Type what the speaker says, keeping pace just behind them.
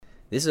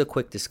This is a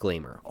quick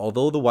disclaimer.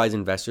 Although the Wise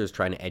Investor is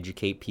trying to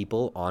educate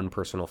people on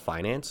personal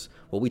finance,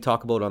 what we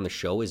talk about on the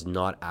show is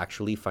not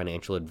actually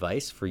financial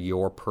advice for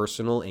your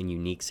personal and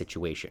unique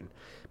situation.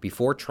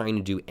 Before trying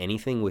to do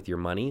anything with your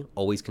money,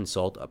 always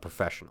consult a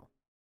professional.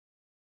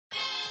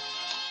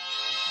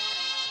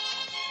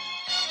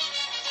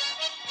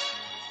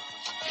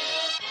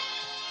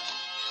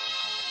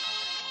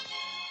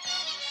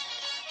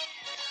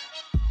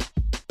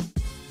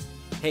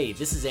 Hey,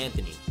 this is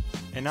Anthony.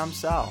 And I'm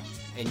Sal,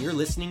 And you're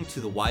listening to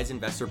the Wise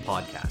Investor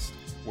Podcast.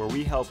 where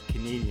we help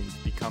Canadians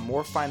become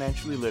more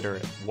financially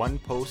literate, one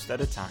post at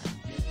a time.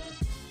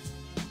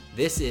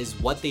 This is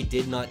what they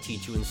did not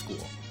teach you in school.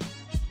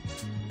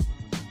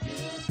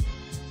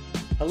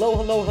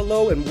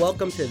 Hello, and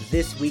welcome to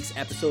this week's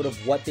episode of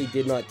What They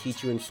Did Not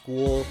Teach You in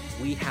School.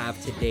 We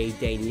have today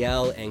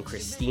Danielle and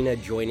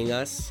Kristina joining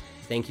us.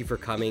 Thank you for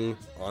coming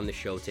on the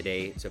show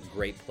today. It's a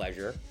great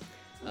pleasure.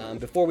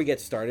 Before we get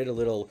started, a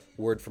little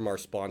word from our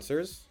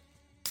sponsors.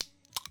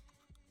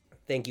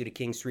 Thank you to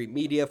King Street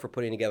Media for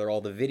putting together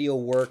all the video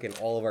work and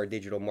all of our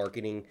digital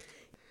marketing.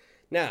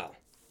 Now,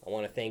 I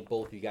want to thank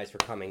both of you guys for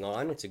coming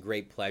on. It's a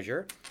great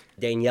pleasure.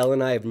 Danielle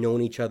and I have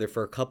known each other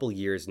for a couple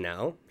years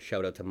now.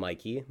 Shout out to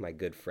Mikey, my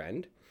good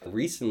friend.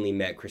 Recently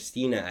met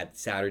Kristina at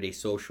Saturday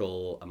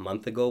Social a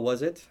month ago,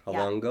 was it? How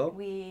long ago?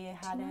 We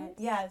had it.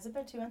 Yeah, it's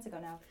about 2 months ago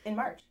now, in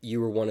March.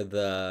 You were one of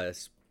the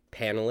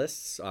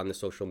panelists on the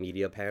social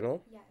media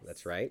panel. Yes.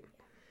 That's right.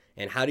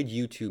 And how did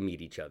you two meet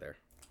each other?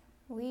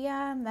 We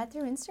met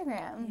through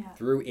Instagram. Yeah.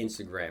 Through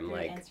Instagram, Through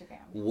like Instagram.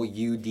 well,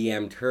 you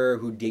DM'd her,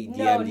 who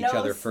DM'd each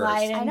other first.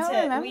 Slide I don't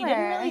into- remember. We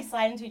didn't really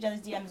slide into each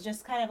other's DMs,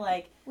 just kind of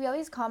like, We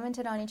always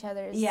commented on each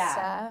other's Yeah.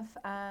 stuff.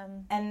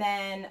 and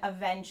then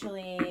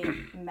eventually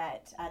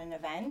met at an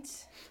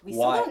event. We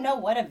Why- still don't know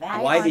what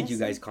event. Why I did you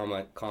honestly-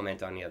 guys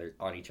comment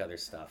on each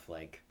other's stuff?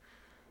 Like,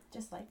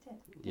 Just liked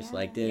it. just Yeah.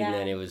 liked it, Yeah. and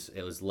then it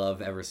was love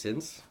ever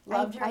since.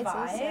 Loved her I'd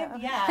vibe. say so.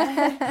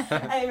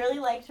 Yeah. I really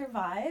liked her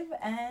vibe.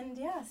 And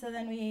yeah, so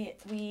then we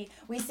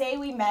say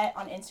we met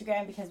on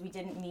Instagram because we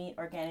didn't meet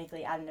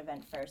organically at an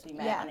event first. We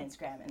met Yeah. on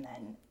Instagram and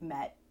then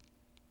met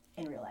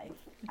in real life.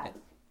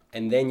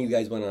 And then you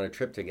guys went on a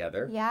trip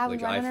together, Yeah, we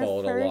which went I on our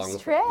followed first along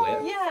trip.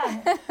 with.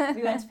 Yeah.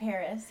 We went to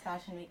Paris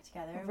Fashion Week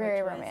together.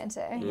 Very which was-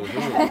 romantic.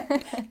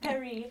 Mhm.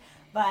 Paris.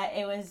 But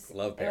it was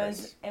Love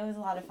Paris. It was a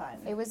lot of fun.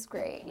 It was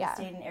great, We yeah.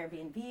 stayed in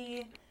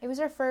Airbnb. It was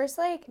our first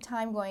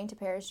time going to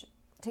Paris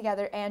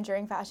together and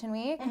during Fashion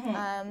Week.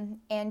 Mm-hmm.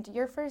 And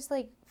your first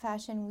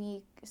Fashion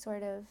Week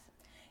sort of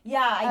Yeah,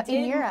 I did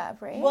in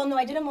Europe, right? Well, no,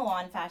 I did a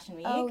Milan Fashion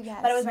Week. Oh, yes.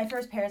 But it was my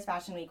first Paris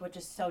Fashion Week, which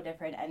is so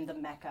different and the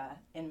mecca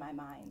in my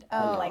mind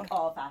of Oh.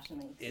 all fashion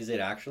weeks. Is it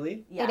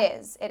actually? Yeah.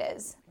 It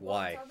is.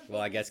 Why?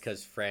 Well, I guess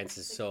because France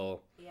is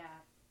so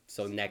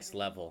next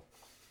level.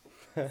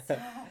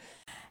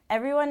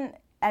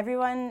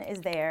 Everyone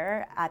is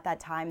there at that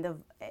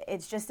time.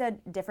 It's just a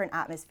different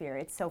atmosphere.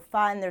 It's so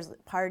fun. There's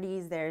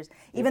parties. There's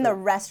even the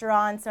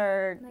restaurants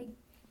are.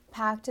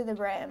 Packed to the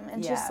brim.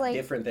 And Yeah. just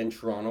Different than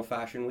Toronto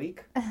Fashion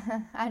Week.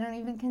 I don't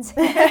even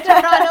consider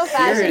Toronto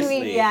Fashion Seriously?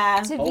 Week Yeah.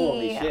 to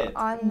Holy be shit.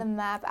 on the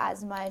map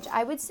as much.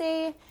 I would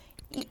say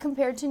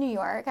compared to New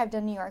York, I've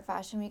done New York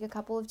Fashion Week a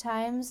couple of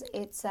times.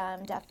 It's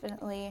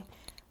definitely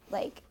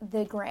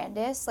the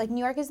grandest.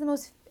 New York is the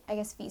most, I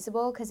guess,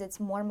 feasible because it's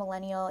more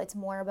millennial. It's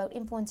more about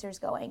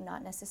influencers going,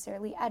 not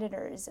necessarily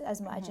editors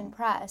as much in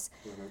press.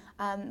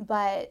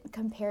 But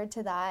compared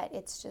to that,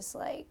 it's just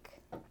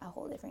a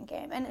whole different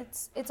game. And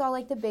it's all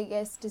the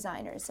biggest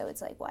designers. So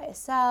it's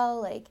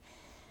YSL,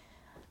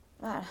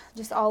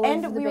 just all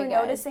And of the we were big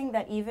guys. noticing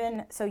that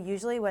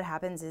usually what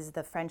happens is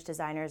the French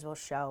designers will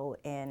show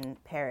in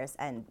Paris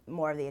and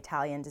more of the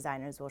Italian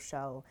designers will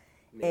show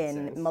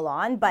in sense.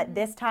 Milan. But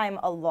this time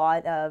a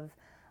lot of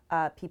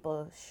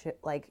people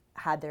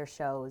had their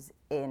shows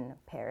in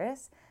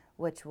Paris,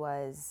 which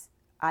was,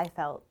 I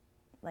felt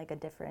like a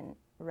different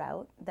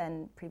route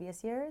than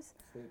previous years.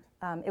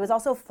 It was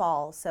also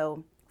fall,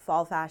 so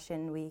Fall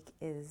Fashion Week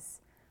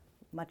is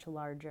much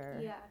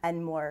larger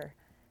and more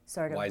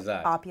sort of Why is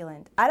that?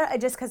 opulent.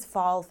 Just because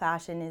fall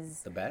fashion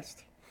is, The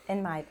best?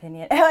 in my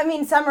opinion. I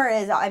mean, summer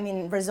is. I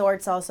mean,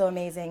 resorts also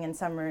amazing, and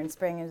summer and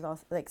spring is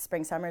also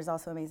summer is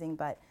also amazing.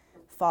 But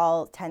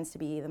fall tends to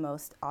be the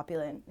most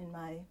opulent in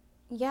my.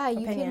 Yeah,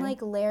 you opinion.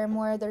 can layer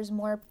more. There's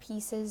more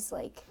pieces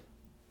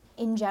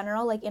in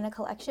general, in a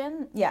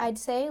collection. Yeah. I'd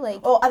say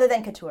Other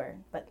than couture,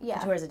 but Yeah.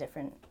 couture is a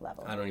different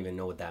level. I don't even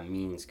know what that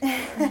means.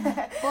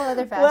 well,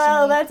 other fashion.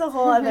 Well, week. that's a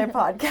whole other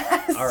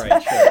podcast. All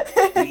right,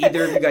 sure. Do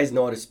either of you guys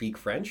know how to speak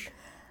French?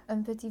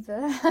 Un petit peu.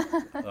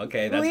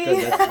 Okay, that's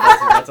good.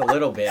 That's a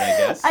little bit, I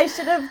guess. I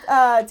should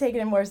have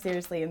taken it more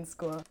seriously in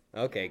school.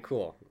 Okay,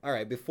 cool. All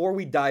right, before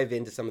we dive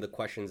into some of the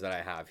questions that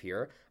I have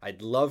here,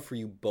 I'd love for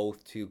you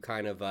both to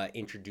kind of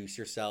introduce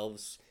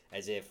yourselves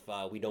as if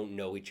we don't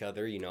know each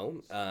other,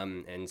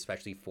 and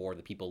especially for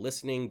the people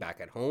listening back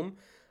at home.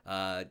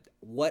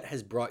 What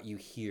has brought you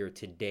here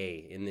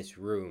today in this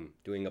room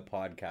doing a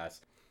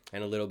podcast?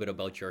 And a little bit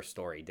about your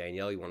story.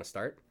 Danielle, you want to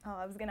start? Oh,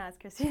 I was going to ask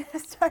Kristina to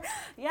start.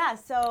 Yeah,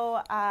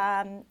 so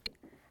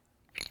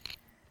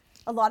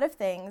A lot of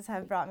things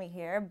have brought me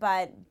here,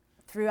 but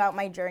throughout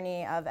my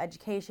journey of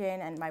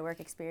education and my work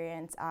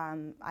experience,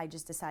 I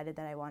just decided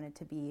that I wanted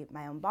to be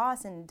my own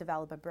boss and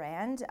develop a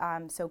brand.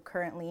 So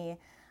currently,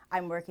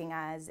 I'm working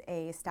as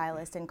a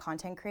stylist and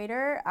content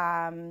creator.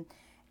 And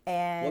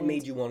What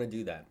made you want to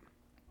do that?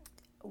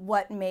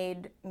 what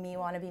made me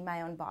want to be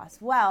my own boss?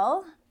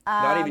 Well,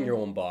 Not even your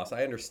own boss.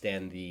 I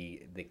understand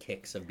the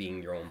kicks of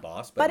being your own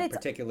boss, but it's-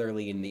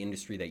 particularly in the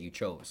industry that you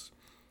chose.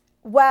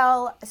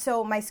 well,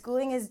 so my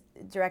schooling is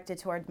directed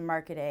towards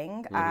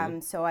marketing.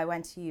 So I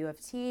went to U of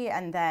T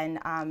and then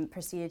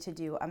proceeded to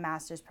do a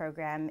master's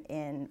program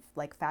in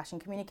like fashion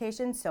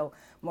communication, so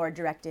more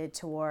directed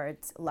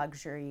towards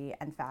luxury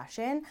and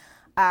fashion.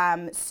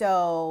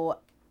 So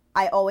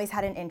I always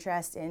had an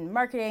interest in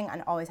marketing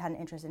and always had an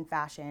interest in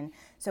fashion.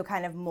 So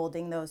kind of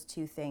molding those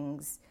two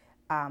things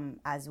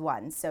as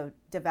one. So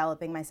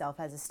developing myself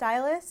as a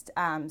stylist.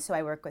 So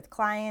I work with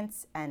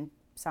clients and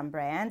some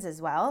brands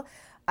as well.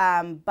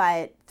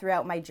 But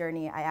throughout my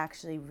journey, I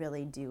actually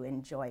really do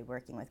enjoy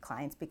working with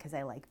clients because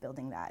I like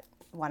building that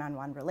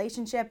one-on-one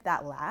relationship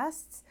that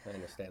lasts. I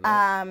understand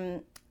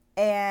that.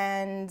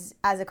 And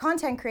as a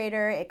content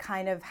creator, it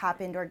kind of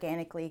happened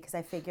organically because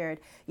I figured,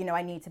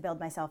 I need to build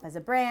myself as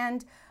a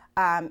brand,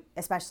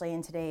 especially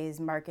in today's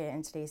market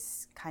and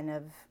today's kind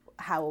of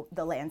how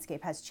the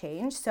landscape has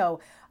changed. So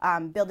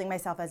building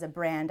myself as a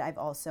brand, I've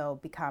also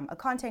become a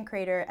content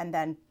creator, and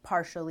then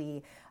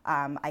partially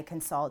I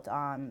consult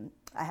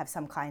I have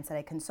some clients that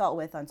I consult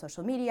with on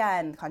social media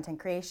and content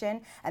creation,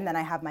 and then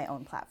I have my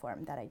own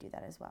platform that I do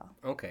that as well.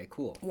 Okay,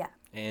 cool. Yeah.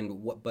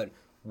 And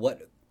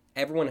what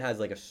everyone has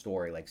like a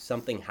story, like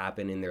something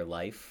happened in their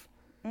life,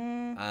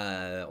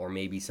 or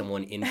maybe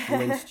someone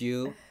influenced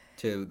you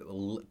to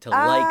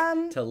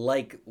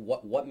like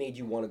what made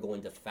you want to go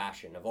into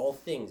fashion of all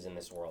things in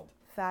this world.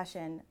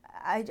 Fashion.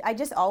 I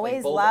just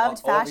always Like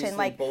loved fashion. Obviously,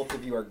 Like both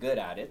of you are good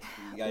at it.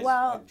 You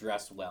guys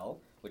dress well,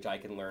 which I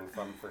can learn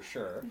from for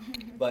sure.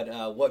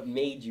 But what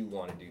made you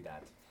want to do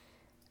that?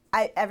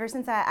 ever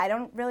since I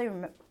don't really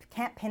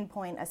can't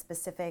pinpoint a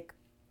specific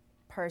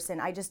person.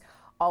 I just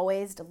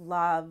always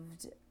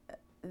loved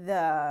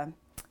the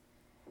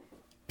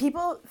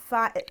people.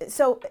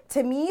 So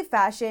to me,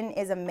 fashion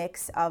is a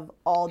mix of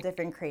all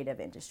different creative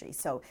industries.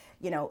 So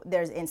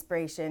there's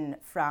inspiration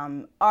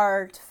from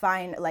art,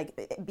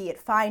 be it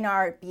fine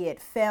art, be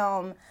it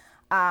film,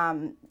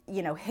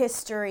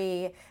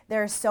 history.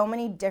 There are so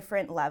many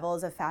different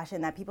levels of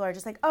fashion that people are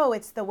just like, oh,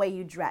 it's the way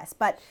you dress.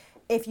 But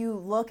if you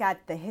look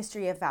at the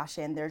history of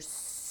fashion, there's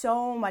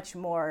so much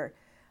more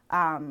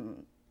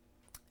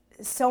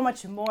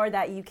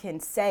that you can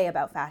say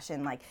about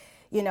fashion. Like,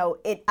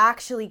 it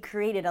actually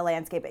created a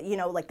landscape,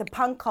 like the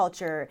punk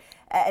culture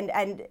and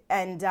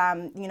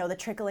the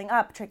trickling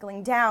up,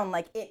 trickling down,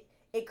 like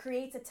it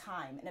creates a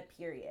time and a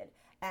period,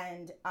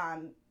 and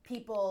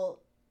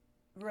people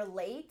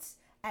relate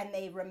and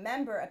they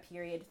remember a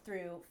period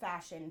through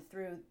fashion,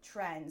 through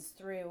trends,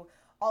 through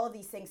all of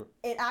these things.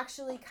 It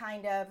actually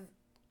kind of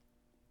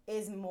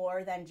is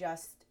more than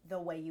just the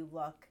way you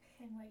look.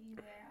 And what you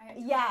wear.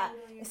 Yeah.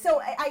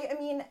 So I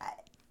mean,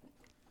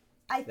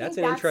 I think that's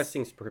an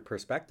interesting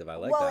perspective. I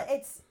like that. Well,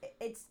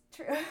 it's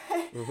true.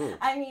 Mm-hmm.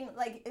 I mean,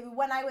 like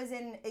when I was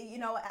in,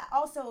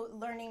 also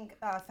learning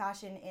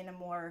fashion in a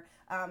more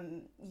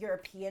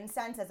European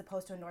sense as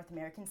opposed to a North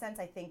American sense.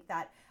 I think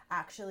that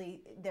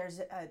actually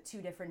there's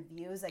two different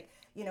views. Like,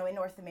 in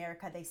North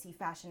America, they see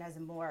fashion as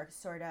a more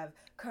sort of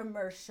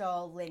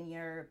commercial,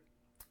 linear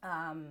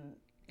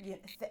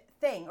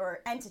thing or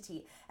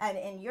entity, and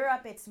in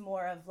Europe, it's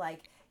more of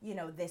like,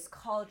 this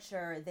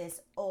culture,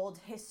 this old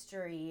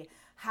history,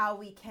 how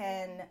we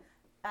can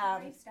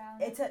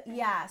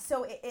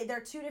so there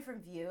are two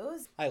different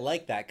views. I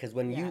like that because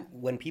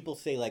when people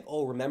say like,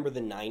 oh, remember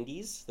the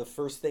 90s, the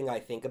first thing I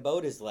think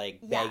about is like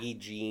baggy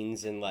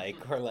jeans and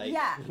Tommy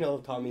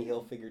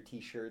Hilfiger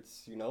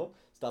t-shirts,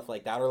 stuff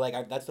like that, or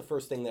like that's the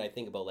first thing that I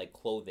think about, like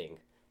clothing,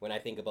 when I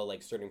think about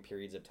like certain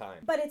periods of time.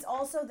 But it's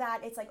also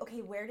that it's like,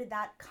 okay, where did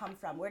that come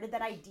from? Where did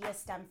that idea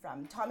stem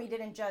from? Tommy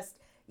didn't just,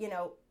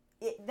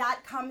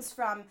 that comes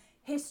from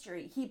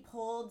history. He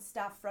pulled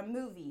stuff from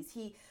movies.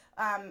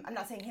 I'm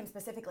not saying him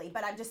specifically,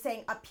 but I'm just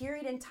saying a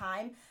period in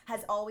time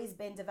has always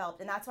been developed,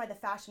 and that's why the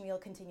fashion wheel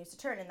continues to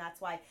turn, and that's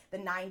why the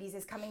 90s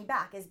is coming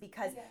back, is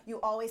because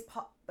you always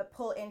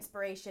pull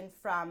inspiration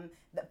from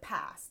the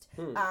past.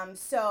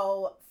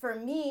 So for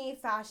me,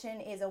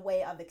 fashion is a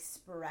way of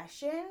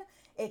expression.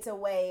 It's a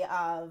way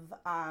of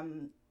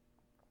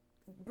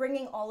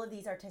bringing all of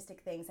these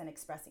artistic things and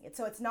expressing it.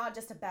 So it's not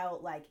just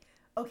about like,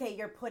 okay,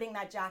 you're putting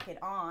that jacket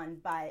on,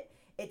 but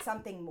it's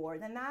something more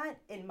than that,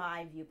 in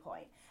my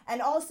viewpoint.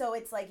 And also,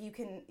 it's like you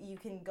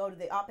can go to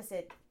the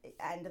opposite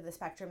end of the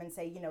spectrum and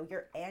say,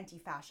 you're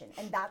anti-fashion,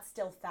 and that's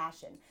still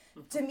fashion.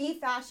 To me,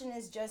 fashion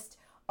is just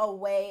a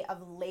way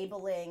of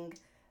labeling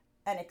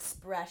an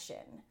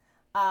expression.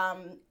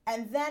 And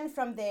then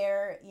from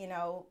there,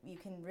 you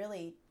can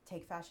really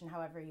take fashion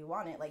however you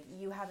want it. Like,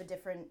 you have a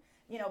different,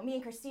 me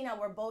and Kristina,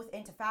 we're both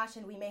into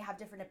fashion. We may have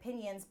different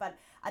opinions, but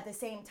at the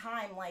same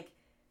time, like,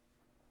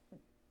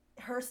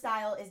 her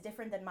style is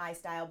different than my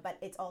style, but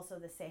it's also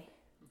the same.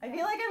 I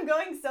feel like I'm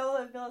going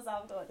so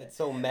philosophical with it. It's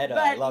so meta. But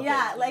I love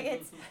yeah, it. like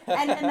it's,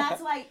 and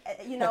that's why,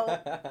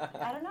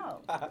 I don't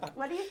know.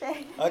 What do you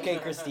think? Okay,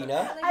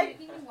 Kristina. Like, I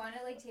didn't even want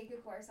to like take a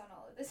course on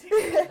all of this.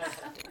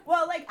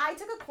 Well, like I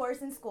took a course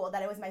in school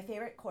that it was my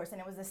favorite course,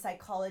 and it was the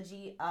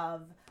psychology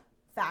of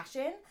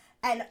fashion.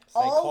 And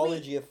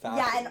Psychology of fashion.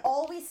 Yeah, and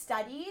all we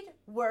studied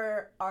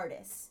were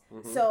artists.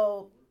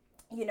 So,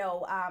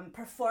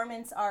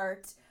 performance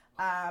art,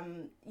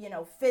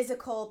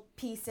 physical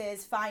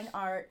pieces, fine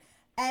art,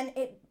 and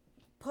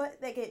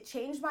it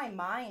changed my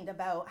mind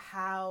about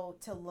how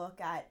to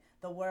look at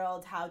the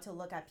world, how to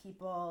look at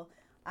people,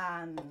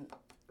 and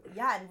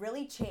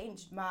really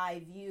changed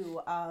my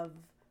view of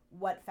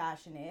what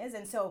fashion is.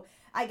 And so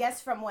I guess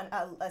from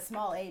a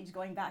small age,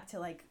 going back to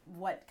like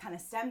what kind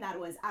of stemmed that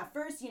was at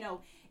first,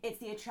 it's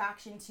the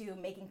attraction to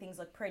making things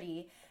look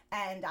pretty.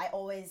 And I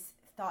always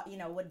thought,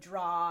 would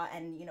draw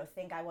and,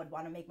 think I would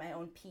want to make my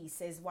own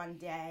pieces one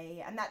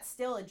day. And that's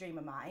still a dream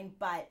of mine.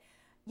 But,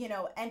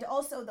 and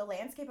also the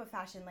landscape of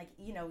fashion, like,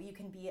 you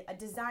can be a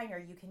designer,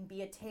 you can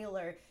be a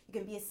tailor, you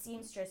can be a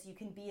seamstress, you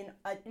can be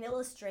an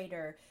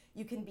illustrator,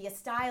 you can be a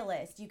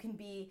stylist, you can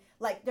be,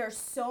 like, there's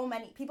so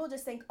many, people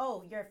just think,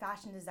 oh, you're a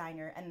fashion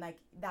designer, and, like,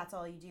 that's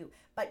all you do.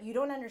 But you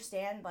don't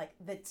understand, like,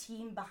 the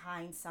team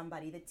behind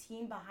somebody, the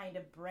team behind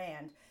a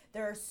brand.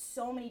 There are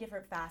so many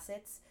different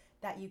facets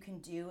that you can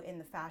do in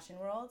the fashion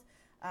world.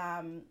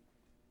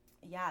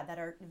 That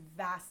are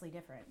vastly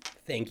different.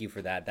 Thank you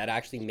for that. That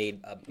actually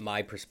made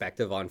my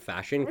perspective on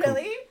fashion.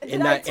 Really? In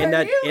that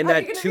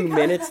 2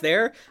 minutes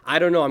there, I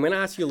don't know. I'm going to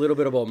ask you a little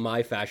bit about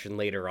my fashion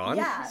later on.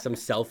 Yeah. Some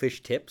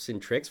selfish tips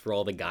and tricks for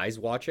all the guys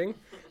watching,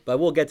 but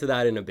we'll get to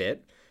that in a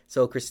bit.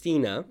 So,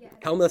 Kristina,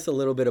 tell us a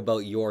little bit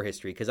about your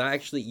history, because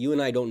you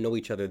and I don't know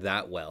each other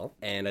that well,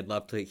 and I'd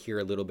love to hear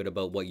a little bit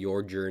about what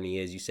your journey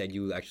is. You said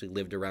you actually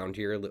lived around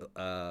here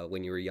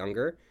when you were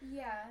younger.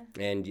 Yeah.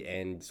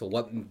 And so,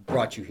 what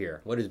brought you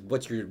here?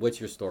 What's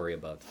your story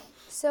about?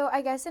 So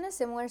I guess in a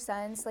similar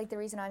sense, like the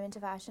reason I'm into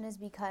fashion is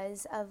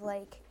because of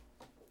like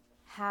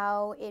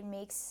how it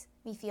makes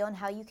me feel and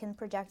how you can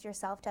project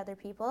yourself to other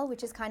people,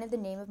 which is kind of the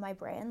name of my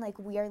brand. Like,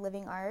 we are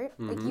living art.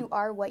 Like, you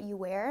are what you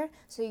wear.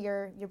 So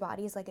your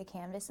body is like a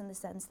canvas in the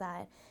sense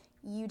that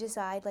you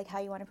decide like how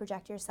you want to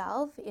project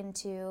yourself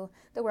into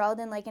the world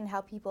and like and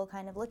how people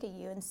kind of look at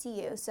you and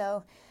see you.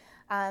 So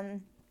do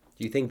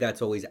you think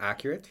that's always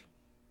accurate?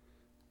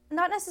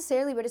 Not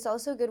necessarily, but it's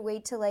also a good way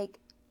to like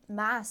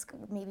mask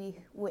maybe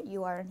what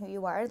you are and who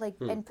you are, like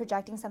and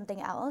projecting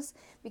something else,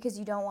 because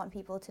you don't want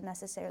people to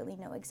necessarily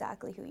know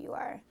exactly who you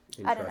are.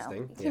 I don't know.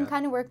 It can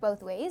kind of work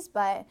both ways,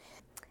 but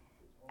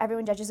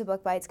everyone judges a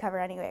book by its cover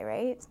anyway,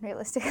 right?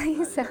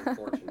 Realistically. So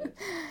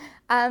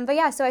but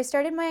yeah, so I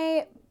started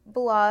my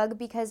blog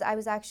because I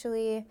was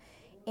actually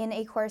in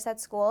a course at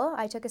school.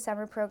 I took a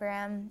summer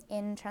program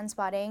in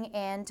trendspotting,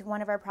 and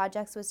one of our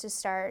projects was to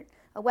start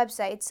a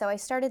website. So I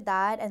started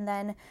that, and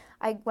then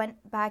I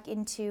went back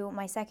into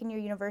my second year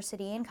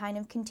university and kind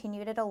of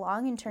continued it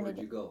along and turned Where'd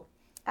you go?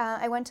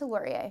 I went to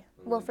Laurier,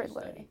 Wilfrid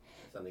Laurier.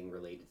 Something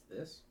related to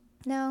this?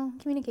 No,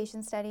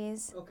 communication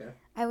studies. Okay.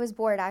 I was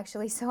bored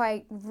actually, so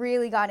I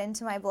really got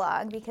into my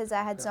blog because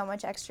I had so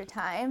much extra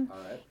time. All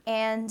right.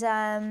 And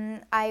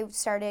I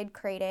started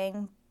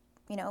creating,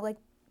 like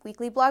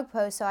weekly blog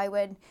posts. So I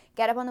would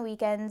get up on the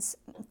weekends.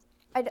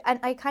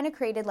 I kind of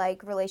created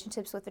like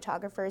relationships with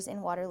photographers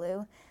in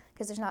Waterloo,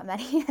 because there's not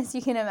many, as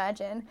you can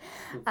imagine.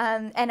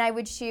 And I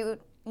would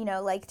shoot,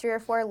 like 3 or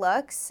 4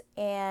 looks,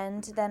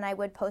 and then I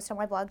would post on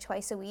my blog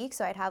twice a week.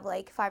 So I'd have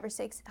like 5 or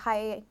 6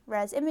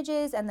 high-res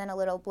images and then a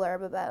little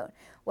blurb about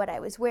what I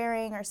was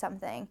wearing or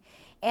something.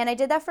 And I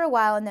did that for a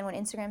while, and then when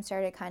Instagram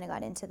started, I kind of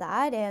got into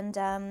that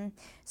and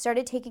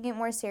started taking it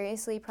more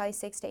seriously probably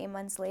 6 to 8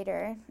 months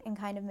later, and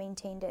kind of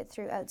maintained it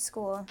throughout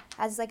school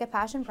as like a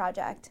passion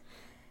project.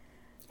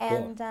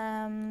 Cool.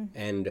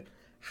 And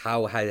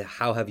how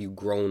have you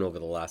grown over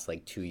the last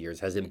like 2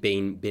 years? Has it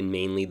been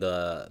mainly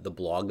the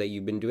blog that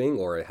you've been doing,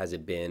 or has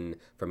it been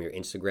from your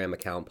Instagram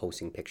account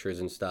posting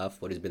pictures and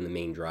stuff? What has been the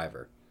main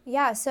driver?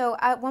 Yeah, so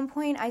at one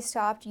point I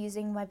stopped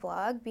using my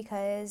blog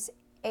because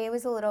it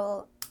was a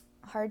little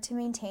hard to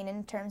maintain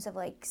in terms of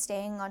like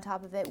staying on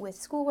top of it with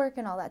schoolwork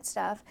and all that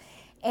stuff.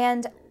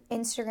 And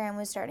Instagram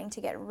was starting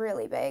to get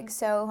really big.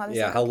 So I was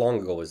how long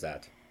ago was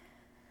that?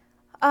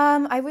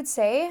 I would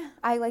say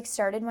I like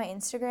started my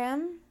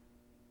Instagram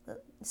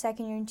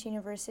second year into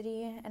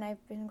university, and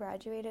I've been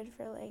graduated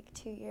for like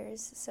 2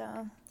 years.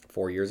 So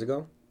 4 years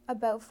ago?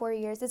 About 4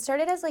 years. It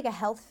started as like a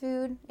health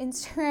food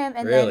Instagram,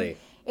 and Really? then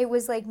it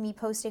was like me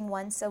posting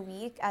once a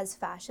week as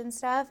fashion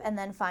stuff, and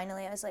then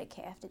finally I was like,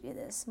 okay, I have to do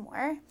this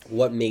more.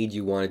 What made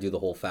you want to do the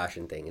whole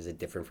fashion thing? Is it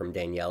different from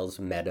Danielle's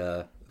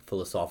meta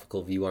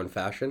philosophical view on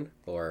fashion,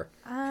 or?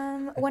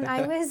 When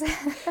I was,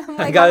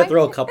 I gotta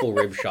throw a couple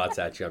rib shots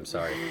at you. I'm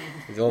sorry.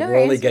 We're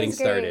only getting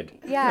started.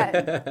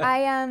 Yeah,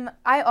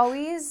 I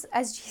always,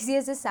 as cheesy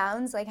as it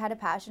sounds, like had a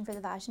passion for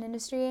the fashion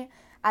industry.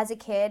 As a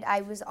kid,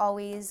 I was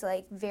always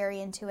like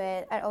very into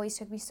it. It always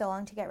took me so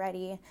long to get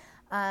ready.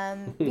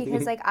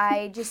 because like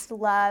I just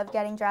love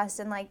getting dressed,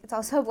 and like it's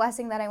also a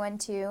blessing that I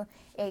went to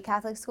a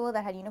Catholic school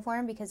that had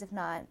uniform, because if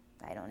not,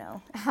 I don't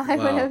know how I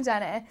would have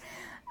done it.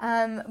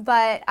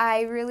 But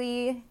I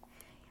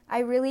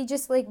really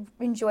just like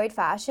enjoyed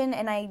fashion,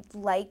 and I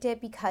liked it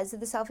because of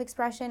the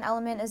self-expression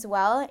element as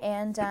well.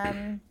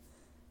 And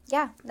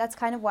yeah, that's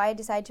kind of why I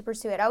decided to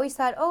pursue it. I always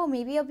thought, oh,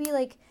 maybe I'll be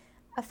like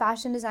a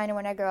fashion designer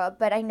when I grow up,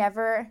 but I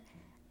never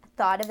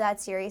thought of that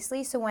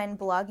seriously. So when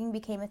blogging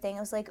became a thing, I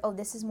was like, oh,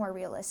 this is more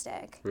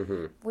realistic,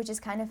 which is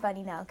kind of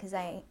funny now, because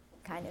I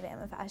kind of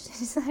am a fashion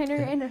designer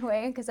in a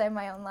way, because I have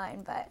my own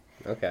line. But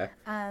okay,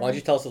 why don't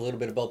you tell us a little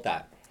bit about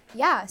that?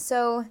 Yeah,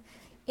 so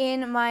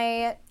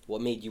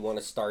what made you want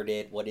to start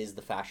it? What is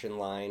the fashion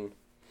line?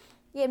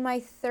 In my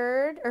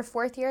 3rd or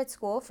 4th year at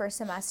school, first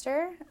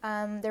semester,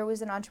 there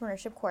was an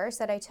entrepreneurship course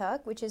that I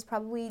took, which is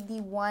probably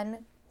the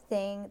one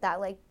thing that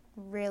like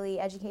really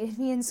educated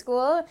me in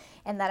school,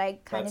 and that I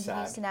kind of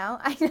use now.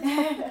 I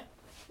know.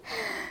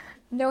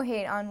 No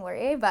hate on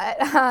Laurier, but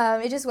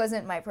it just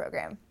wasn't my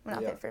program,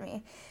 not fit for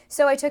me.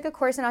 So I took a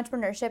course in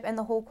entrepreneurship, and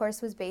the whole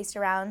course was based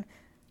around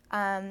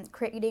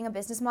creating a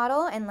business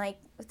model, and like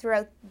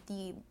throughout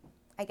the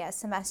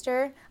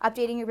semester,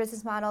 updating your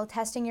business model,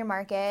 testing your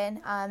market,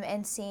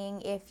 and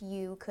seeing if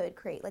you could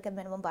create like a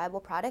minimum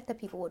viable product that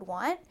people would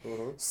want.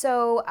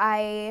 So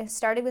I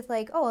started with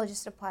like, oh, I'll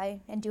just apply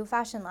and do a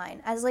fashion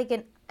line as like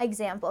an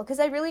example, because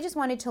I really just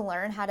wanted to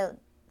learn how to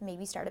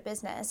maybe start a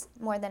business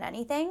more than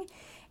anything.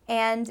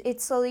 And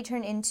it slowly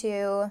turned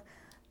into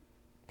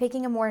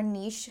picking a more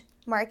niche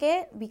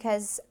market,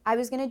 because I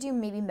was going to do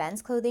maybe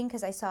men's clothing,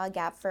 because I saw a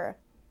gap for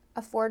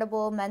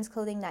affordable men's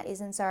clothing that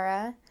isn't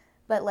Zara,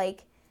 but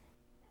like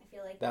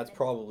like that's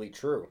probably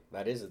true.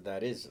 That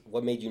is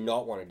what made you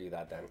not want to do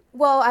that then?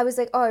 Well, I was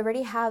like, oh, I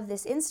already have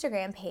this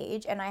Instagram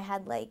page, and I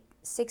had like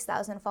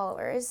 6,000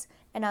 followers,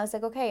 and I was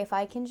like, okay, if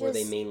I can just... Were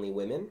they mainly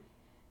women?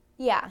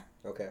 Yeah.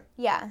 Okay.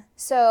 Yeah.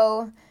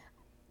 So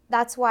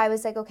that's why I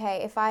was like,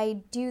 okay, if I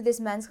do this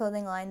men's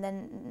clothing line,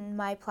 then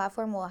my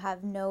platform will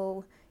have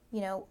no,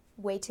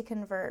 way to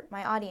convert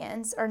my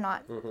audience, or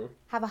not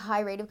have a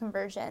high rate of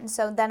conversion.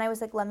 So then I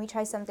was like, let me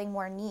try something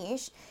more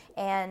niche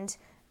and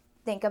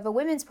think of a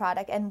women's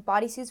product, and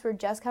bodysuits were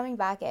just coming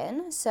back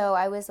in. So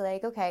I was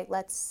like, okay,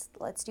 let's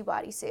do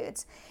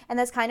bodysuits. And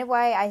that's kind of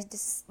why I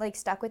just like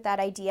stuck with that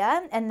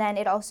idea. And then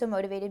it also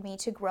motivated me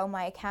to grow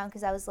my account,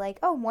 because I was like,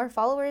 oh, more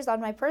followers on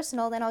my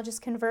personal, then I'll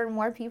just convert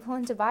more people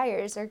into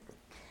buyers or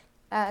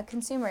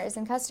consumers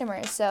and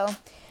customers. So.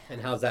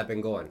 And how's that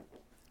been going?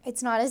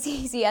 It's not as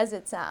easy as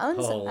it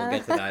sounds. Oh, we'll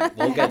get to that.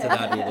 We'll get to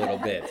that in a little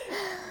bit.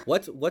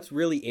 What's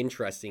really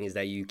interesting is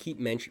that you keep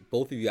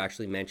both of you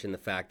actually mentioned the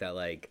fact that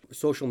like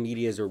social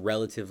media is a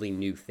relatively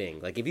new thing.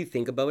 Like if you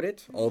think about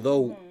it,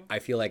 although I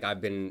feel like I've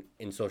been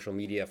in social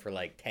media for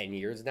like 10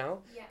 years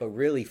now, but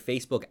really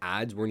Facebook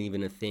ads weren't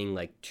even a thing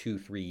like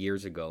 2-3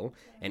 years ago,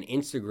 and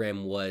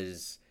Instagram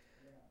was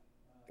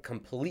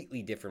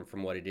completely different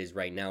from what it is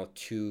right now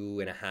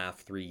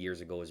 2.5-3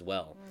 years ago as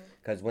well.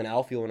 Because when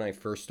Alfio and I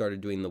first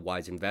started doing The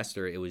Wise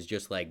Investor, it was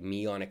just like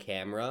me on a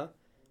camera,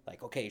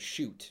 like, okay,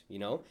 shoot,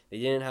 They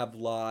didn't have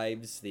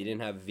lives, they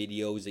didn't have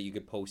videos that you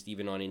could post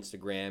even on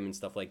Instagram and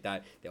stuff like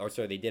that.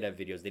 They did have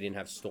videos, they didn't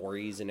have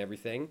stories and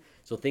everything.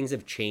 So things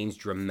have changed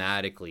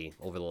dramatically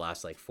over the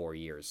last like 4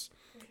 years.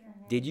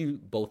 Did you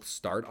both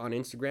start on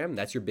Instagram?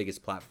 That's your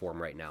biggest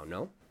platform right now,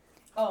 no?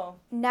 Oh.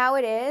 Now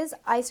it is.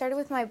 I started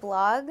with my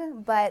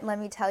blog, but let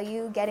me tell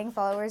you, getting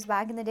followers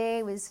back in the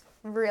day was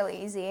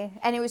really easy.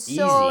 And it was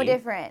so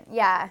different.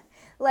 Yeah.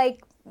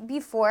 Like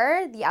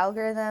before, the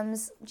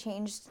algorithms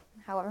changed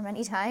however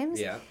many times.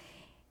 Yeah.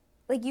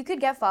 Like you could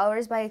get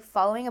followers by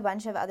following a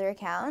bunch of other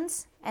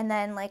accounts, and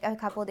then like a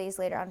couple of days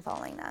later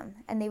unfollowing them.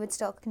 And they would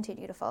still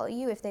continue to follow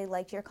you if they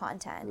liked your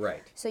content.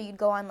 Right. So you'd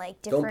go on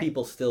like different... Don't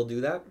people still do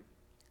that?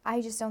 I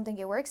just don't think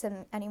it works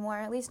anymore,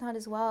 at least not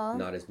as well.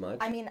 Not as much?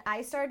 I mean,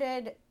 I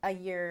started a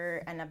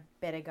year and a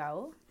bit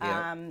ago.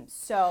 Yeah.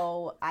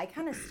 So I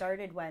kind of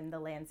started when the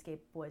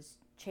landscape was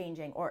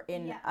changing, or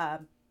in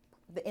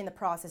the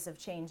process of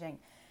changing.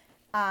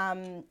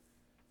 And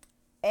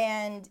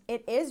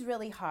it is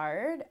really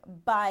hard,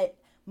 but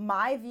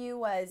my view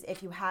was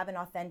if you have an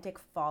authentic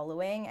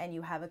following and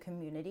you have a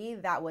community,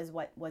 that was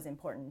what was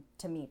important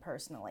to me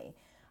personally.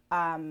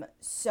 And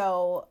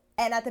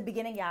at the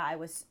beginning, I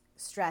was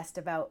stressed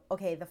about,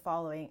 okay, the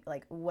following,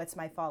 like what's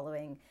my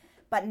following?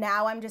 But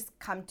now I'm just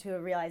come to a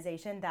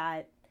realization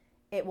that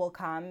it will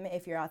come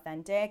if you're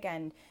authentic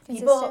and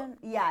consistent.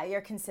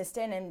 You're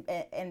consistent,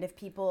 and if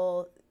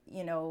people,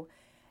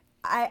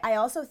 I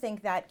also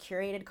think that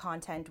curated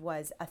content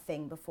was a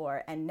thing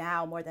before, and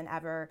now more than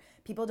ever,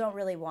 people don't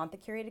really want the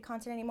curated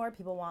content anymore.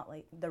 People want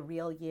like the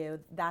real you.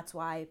 That's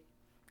why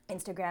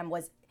Instagram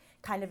was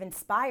kind of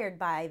inspired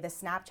by the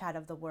Snapchat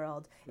of the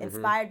world,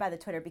 inspired by the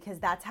Twitter, because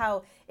that's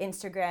how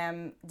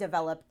Instagram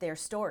developed their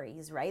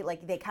stories, right?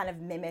 Like they kind of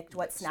mimicked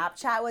what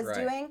Snapchat was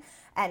doing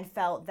and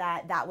felt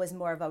that that was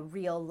more of a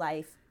real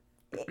life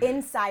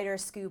insider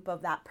scoop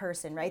of that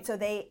person, right? So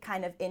they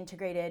kind of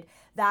integrated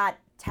that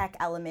tech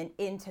element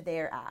into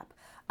their app.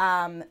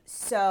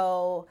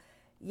 So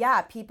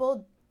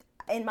people,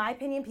 in my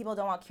opinion, people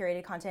don't want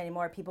curated content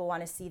anymore. People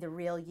want to see the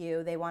real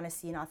you. They want to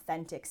see an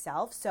authentic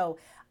self. So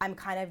I'm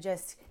kind of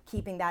just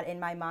keeping that in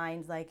my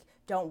mind, like,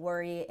 don't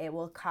worry, it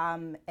will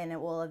come, and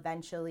it will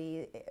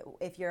eventually,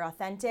 if you're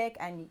authentic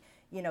and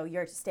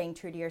you're staying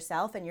true to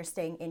yourself and you're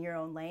staying in your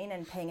own lane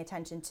and paying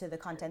attention to the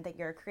content that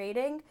you're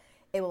creating,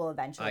 it will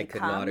eventually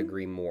come. I could not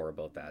agree more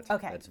about that.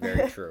 Okay. That's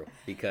very true.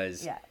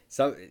 Because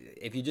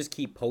if you just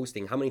keep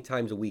posting, how many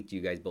times a week do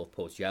you guys both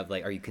post? You have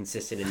are you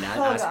consistent in that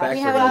aspect?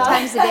 How many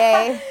times a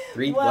day?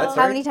 3, well, what,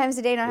 sorry? How many times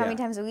a day, not how many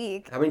times a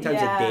week. How many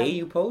times a day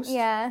you post?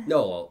 Yeah.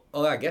 No.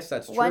 Oh, I guess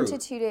that's true. 1 to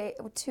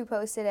 2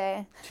 posts a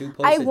day. 2 posts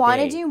a day. I want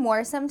to do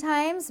more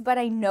sometimes, but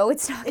I know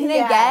it's not going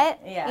to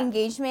get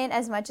engagement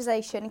as much as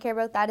I shouldn't care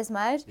about that as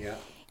much. Yeah.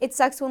 It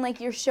sucks when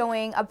you're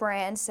showing a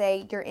brand,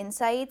 say, your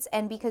insights,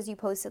 and because you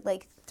posted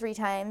 3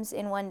 times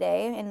in one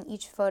day and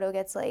each photo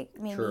gets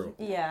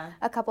maybe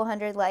a couple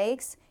hundred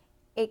likes,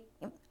 it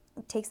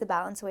takes the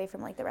balance away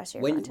from the rest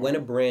of your content. When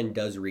a brand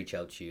does reach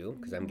out to you,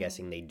 because I'm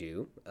guessing they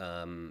do,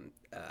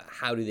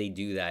 how do they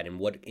do that, and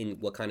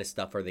what kind of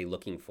stuff are they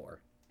looking for?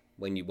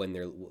 When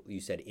you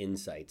said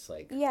insights,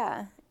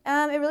 Yeah,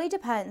 it really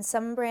depends.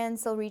 Some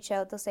brands, they'll reach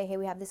out, they'll say, hey,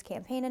 we have this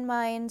campaign in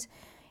mind,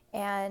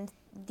 and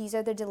these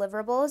are the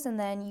deliverables, and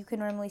then you can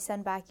normally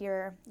send back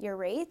your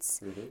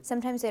rates. Mm-hmm.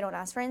 Sometimes they don't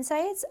ask for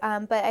insights,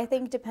 but I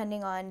think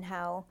depending on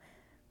how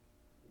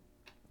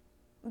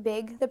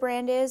big the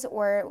brand is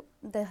or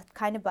the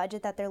kind of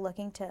budget that they're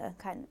looking to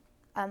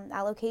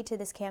allocate to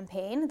this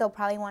campaign, they'll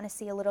probably want to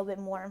see a little bit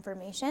more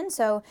information.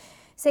 So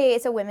say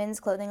it's a women's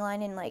clothing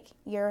line and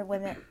you're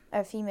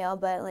a female,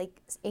 but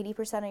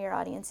 80% of your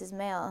audience is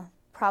male,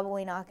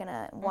 probably not going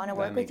to want to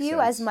work with you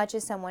as much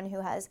as someone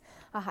who has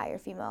a higher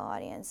female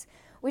audience,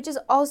 which is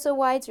also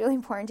why it's really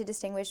important to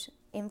distinguish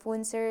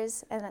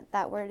influencers, and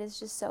that word is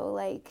just so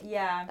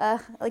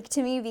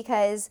to me,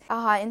 because a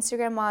hot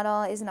Instagram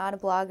model is not a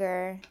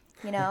blogger.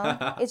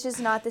 It's just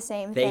not the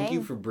same thing. Thank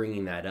you for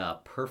bringing that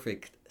up.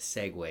 Perfect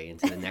segue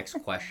into the next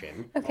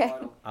question. Okay.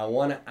 I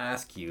want to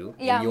ask you,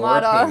 in your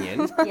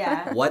opinion,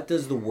 what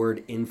does the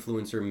word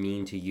influencer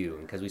mean to you?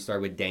 Because we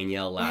started with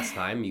Danielle last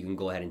time, you can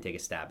go ahead and take a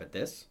stab at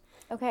this.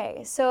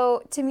 Okay,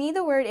 so to me,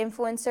 the word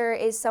influencer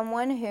is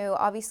someone who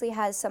obviously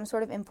has some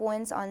sort of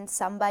influence on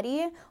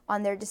somebody,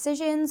 on their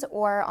decisions,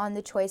 or on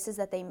the choices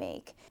that they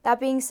make. That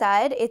being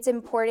said, it's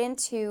important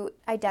to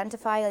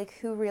identify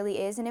who really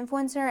is an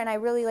influencer, and I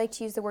really like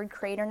to use the word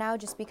creator now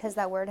just because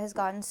that word has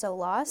gotten so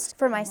lost,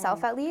 for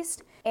myself at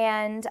least.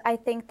 And I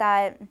think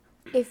that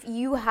if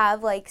you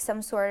have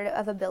some sort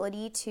of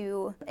ability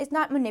to, it's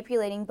not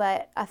manipulating,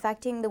 but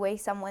affecting the way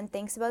someone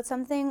thinks about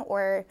something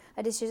or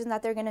a decision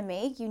that they're going to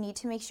make, you need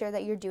to make sure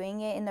that you're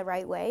doing it in the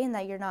right way and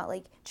that you're not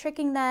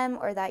tricking them,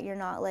 or that you're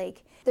not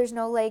there's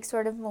no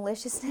sort of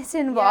maliciousness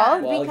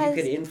involved. Well, you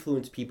could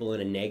influence people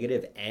in a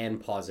negative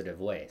and positive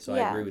way. So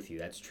I agree with you.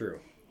 That's true.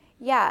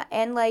 Yeah.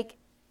 And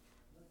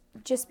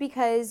just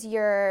because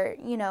you're,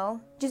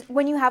 just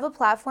when you have a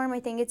platform, I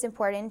think it's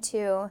important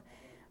to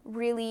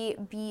really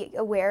be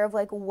aware of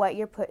what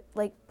you're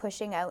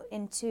pushing out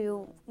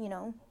into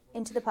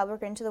into the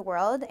public or into the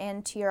world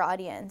and to your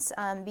audience,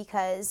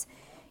 because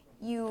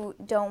you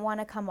don't want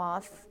to come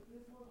off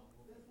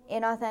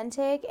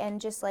inauthentic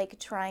and just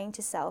trying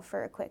to sell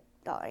for a quick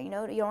dollar. You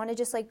don't want to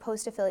just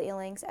post affiliate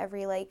links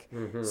every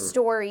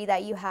story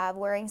that you have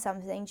wearing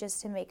something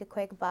just to make a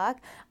quick buck,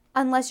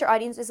 unless your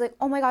audience is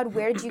oh my god,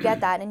 where did you get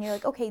that? And you're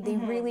okay, they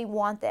really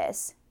want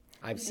this.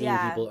 I've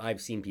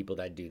seen people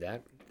that do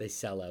that. They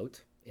sell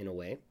out in a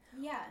way.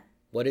 Yeah.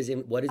 What does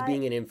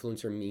being an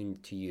influencer mean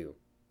to you?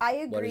 I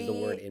agree. What is the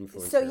word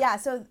influencer?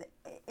 So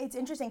it's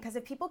interesting because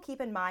if people keep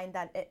in mind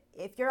that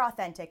if you're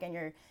authentic and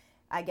you're,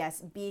 I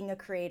guess, being a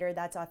creator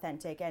that's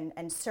authentic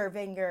and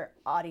serving your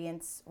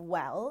audience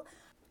well,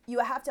 you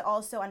have to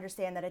also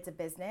understand that it's a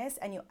business,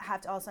 and you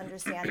have to also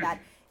understand that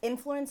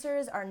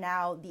influencers are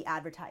now the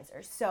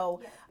advertisers.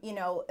 So,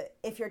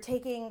 if you're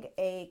taking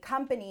a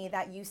company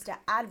that used to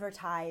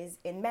advertise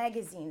in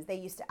magazines, they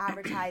used to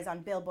advertise on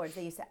billboards,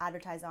 they used to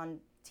advertise on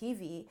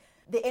TV,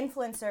 the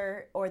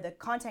influencer or the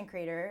content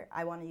creator,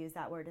 I want to use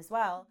that word as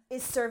well,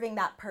 is serving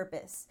that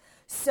purpose.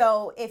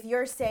 So if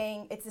you're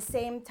saying it's the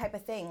same type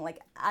of thing,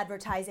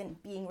 advertising,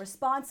 being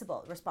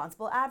responsible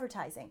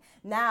advertising.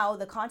 Now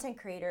the content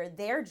creator,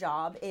 their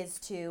job is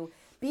to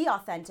be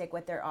authentic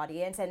with their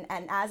audience. And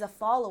as a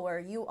follower,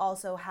 you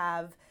also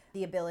have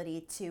the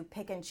ability to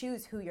pick and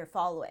choose who you're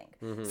following.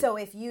 Mm-hmm. So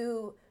if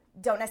you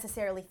don't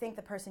necessarily think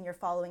the person you're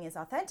following is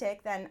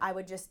authentic, then I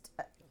would just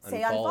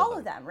say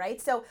unfollow them,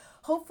 right? So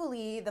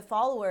hopefully the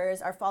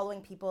followers are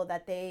following people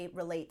that they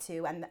relate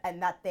to and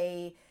that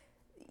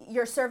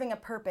you're serving a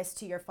purpose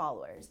to your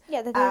followers.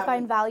 Yeah, that they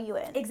find value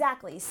in.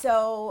 Exactly.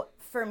 So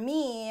for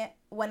me,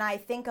 when I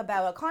think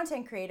about a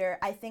content creator,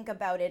 I think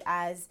about it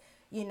as,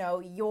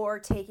 you're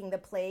taking the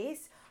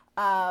place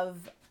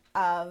of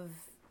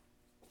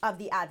of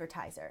the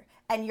advertiser,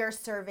 and you're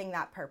serving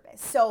that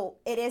purpose. So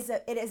it is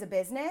a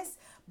business,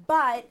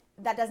 but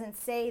that doesn't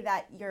say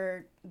that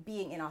you're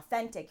being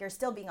inauthentic. You're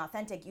still being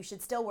authentic. You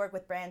should still work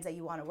with brands that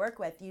you want to work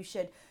with. You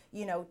should,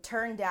 I've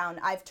turned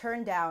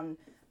down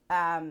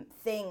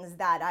things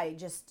that I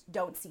just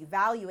don't see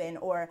value in,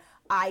 or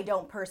I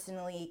don't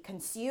personally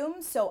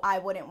consume, so I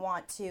wouldn't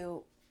want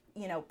to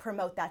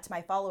promote that to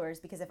my followers,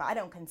 because if I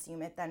don't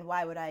consume it, then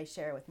why would I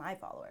share it with my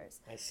followers?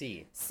 I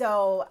see.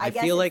 So I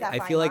guess feel it's like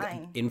that I feel fine like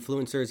line.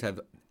 influencers have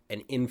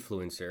an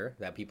influencer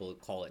that people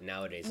call it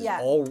nowadays.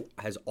 Yeah.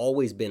 Has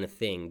always been a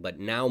thing, but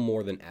now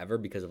more than ever,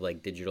 because of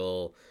like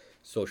digital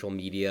social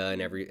media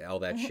and all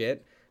that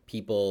shit,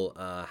 people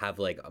have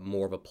like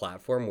more of a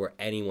platform where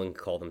anyone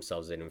can call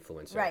themselves an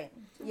influencer. Right.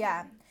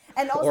 Yeah.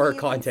 And also Or a you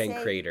can content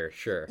say- creator,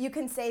 sure. You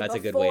can say that's a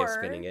before good way of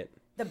spinning it.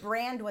 the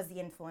brand was the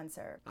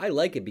influencer. I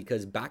like it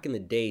because back in the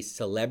day,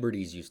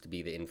 celebrities used to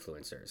be the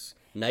influencers.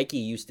 Nike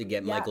used to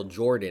get Michael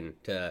Jordan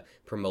to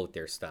promote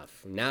their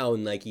stuff. Now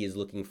Nike is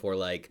looking for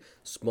like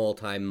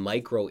small-time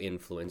micro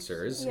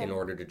influencers in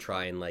order to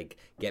try and like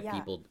get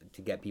people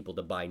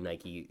to buy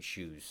Nike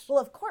shoes. Well,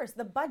 of course,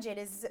 the budget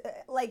is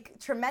like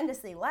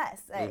tremendously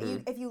less.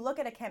 If you look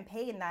at a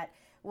campaign that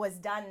was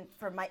done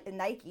for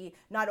Nike,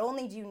 not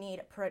only do you need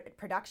a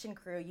production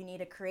crew, you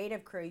need a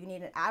creative crew, you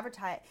need an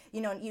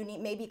you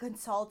need maybe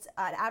consult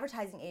an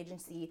advertising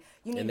agency,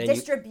 you need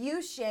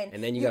distribution.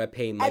 And then you got to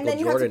pay Michael and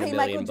then Jordan you have to pay $1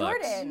 million Michael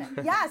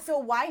Jordan. Yeah, so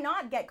why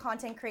not get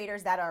content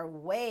creators that are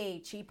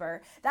way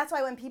cheaper? That's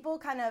why when people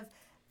kind of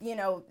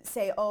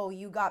say, oh,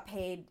 you got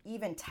paid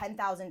even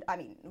 $10,000. I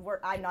mean,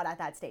 I'm not at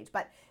that stage,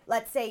 but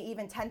let's say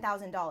even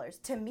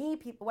 $10,000. To me,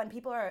 when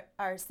people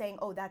are saying,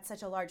 oh, that's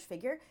such a large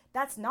figure,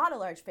 that's not a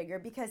large figure,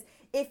 because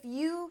if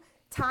you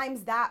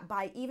times that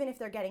by, even if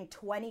they're getting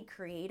 20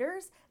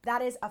 creators,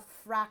 that is a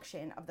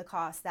fraction of the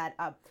cost that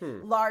a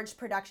large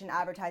production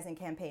advertising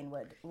campaign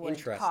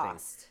would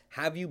cost.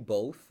 Have you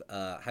both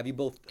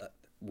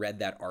read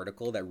that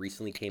article that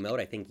recently came out,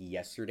 I think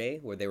yesterday,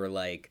 where they were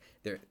like,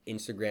 their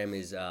Instagram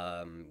is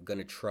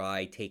gonna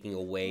try taking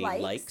away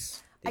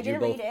likes? I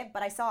didn't read it,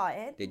 but I saw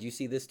it. Did you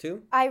see this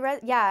too?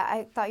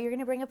 I thought you were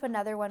going to bring up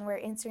another one where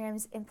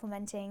Instagram's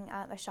implementing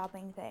a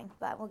shopping thing,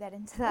 but we'll get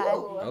into that.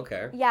 Ooh.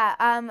 Okay. Yeah,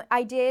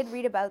 I did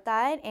read about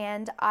that,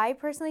 and I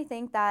personally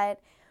think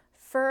that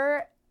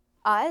for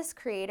us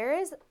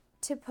creators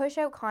to push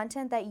out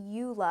content that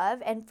you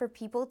love, and for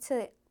people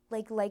to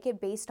like it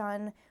based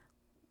on,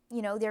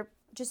 their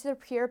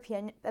pure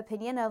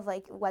opinion of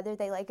like whether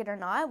they like it or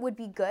not, would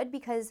be good,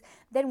 because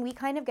then we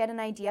kind of get an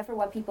idea for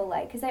what people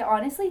like. Because I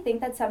honestly think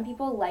that some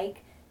people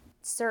like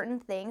certain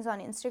things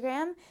on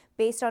Instagram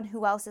based on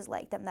who else has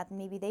liked them that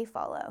maybe they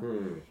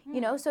follow.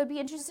 So it'd be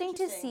interesting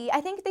to see. I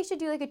think they should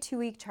do like a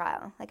 2-week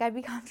trial. Like I'd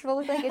be comfortable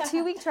with like a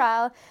 2-week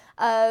trial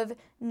of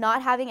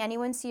not having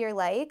anyone see your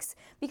likes,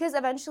 because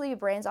eventually a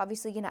brand's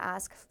obviously going to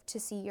ask to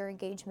see your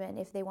engagement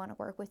if they want to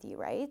work with you,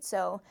 right?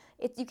 So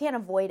you can't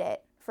avoid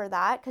it for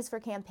that, because for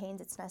campaigns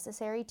it's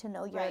necessary to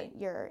know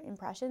your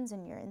impressions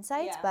and your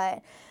insights.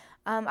 But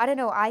I don't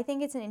know, I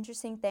think it's an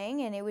interesting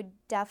thing, and it would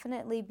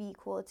definitely be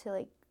cool to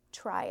like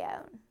try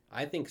out.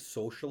 I think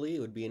socially it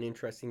would be an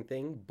interesting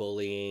thing.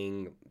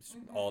 Bullying,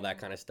 all that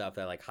kind of stuff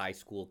that like high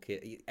school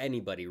kid,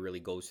 anybody really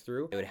goes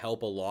through. It would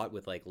help a lot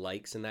with like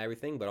likes and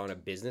everything, but on a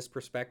business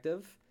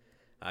perspective,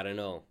 I don't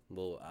know.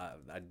 Well,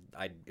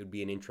 it would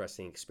be an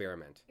interesting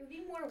experiment. It would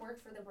be more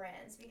work for the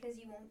brands, because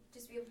you won't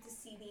just be able to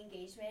see the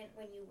engagement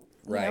when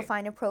you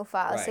find a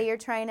profile. Right. So you're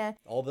trying to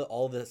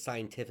all the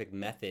scientific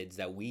methods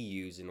that we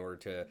use in order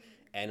to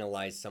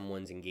analyze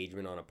someone's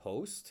engagement on a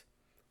post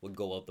would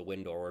go out the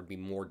window, or it'd be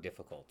more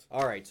difficult.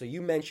 All right, so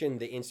you mentioned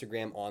the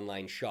Instagram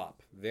online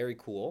shop. Very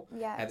cool.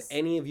 Yes. Have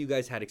any of you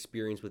guys had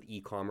experience with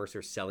e-commerce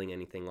or selling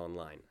anything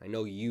online? I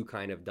know you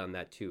kind of done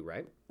that too,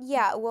 right?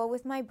 Yeah, well,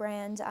 with my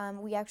brand,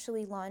 we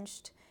actually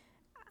launched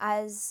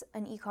as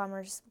an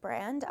e-commerce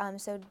brand,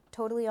 so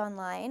totally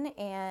online,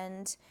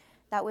 and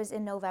that was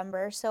in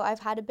November. So I've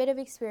had a bit of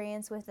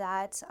experience with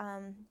that.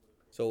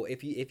 So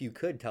if you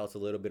could tell us a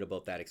little bit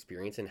about that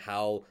experience and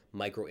how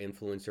micro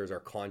influencers or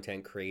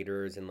content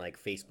creators and like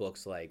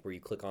Facebook's like where you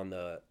click on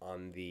the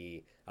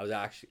I was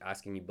actually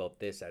asking you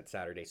about this at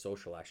Saturday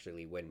Social,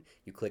 actually, when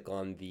you click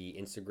on the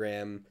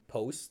Instagram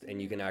post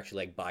and you can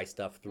actually like buy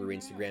stuff through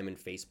Instagram and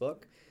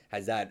Facebook.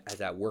 Has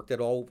that worked at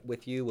all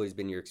with you? What has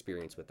been your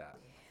experience with that?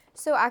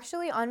 So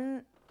actually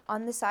on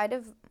the side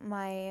of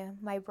my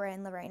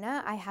brand,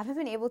 Lorena, I haven't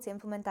been able to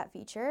implement that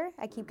feature.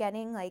 I keep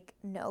getting like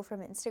no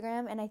from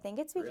Instagram, and I think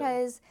it's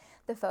because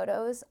the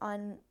photos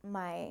on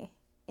my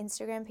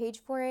Instagram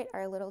page for it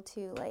are a little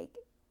too like,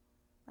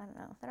 I don't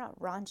know, they're not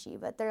raunchy,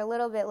 but they're a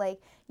little bit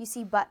like you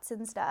see butts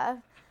and stuff.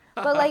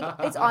 But like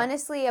it's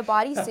honestly a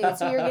bodysuit,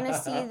 so you're gonna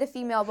see the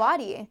female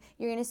body,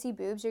 you're gonna see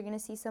boobs, you're gonna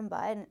see some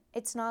butt, and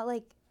it's not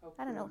like,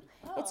 I don't know.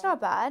 It's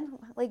not bad.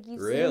 Like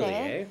you've seen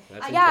it.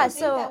 Yeah.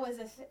 So that was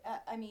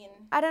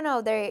I don't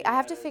know. I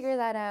have to figure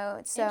that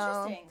out. So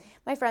interesting.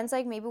 my friend's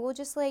like, maybe we'll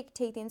just like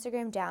take the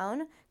Instagram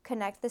down,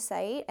 connect the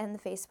site and the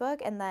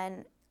Facebook, and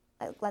then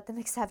let them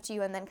accept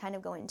you, and then kind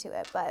of go into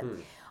it. But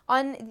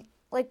on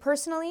like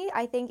personally,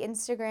 I think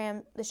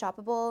Instagram, the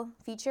shoppable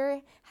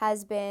feature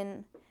has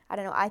been, I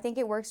don't know, I think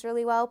it works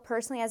really well.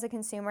 Personally, as a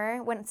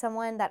consumer, when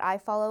someone that I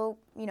follow,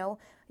 you know,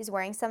 is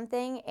wearing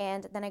something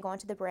and then I go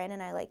onto the brand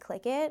and I like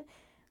click it,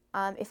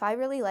 if I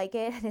really like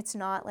it and it's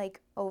not like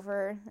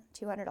over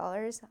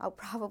 $200, I'll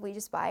probably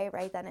just buy it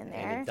right then and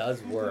there. And it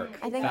does work.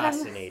 I think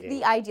Fascinating. I'm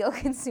the ideal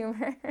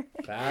consumer.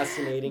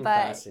 Fascinating,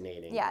 But,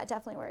 fascinating. Yeah, it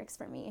definitely works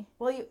for me.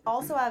 Well, you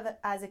also have,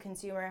 as a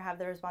consumer, have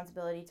the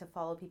responsibility to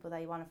follow people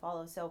that you want to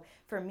follow. So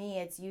for me,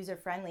 it's user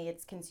friendly,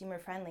 it's consumer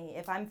friendly.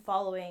 If I'm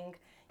following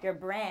your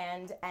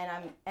brand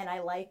and I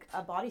like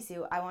a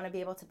bodysuit, I want to be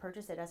able to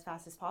purchase it as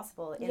fast as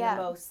possible in the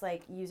most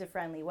like user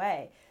friendly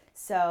way.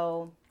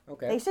 So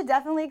they should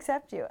definitely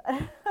accept you.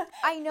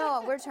 I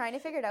know, we're trying to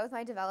figure it out with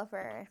my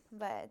developer,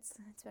 but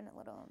it's been a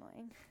little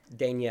annoying.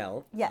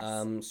 Danielle. Yes.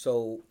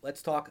 So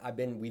let's talk.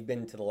 We've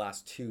been to the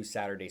last 2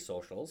 Saturday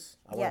socials.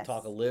 I want Yes. to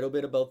talk a little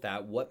bit about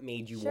that. What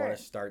made you Sure. want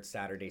to start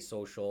Saturday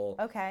Social?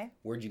 Okay.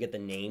 Where'd you get the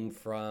name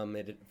from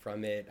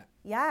it?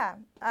 Yeah.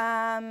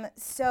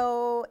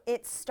 So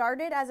it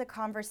started as a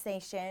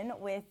conversation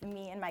with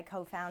me and my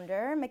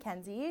co-founder,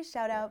 Mackenzie.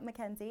 Shout out,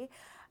 Mackenzie.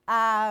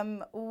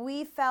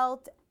 We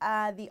felt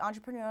the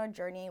entrepreneurial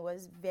journey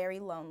was very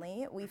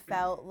lonely. We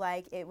felt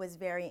like it was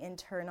very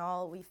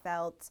internal. We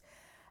felt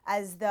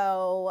as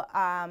though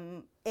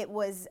it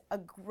was a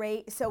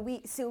great.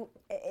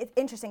 It's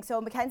interesting.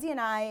 So Mackenzie and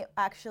I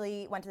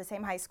actually went to the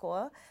same high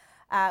school.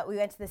 We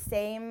went to the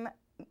same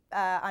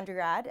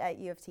undergrad at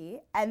U of T,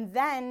 and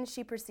then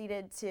she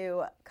proceeded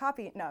to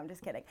copy. No, I'm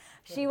just kidding.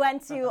 She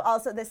went to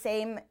also the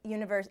same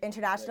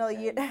international.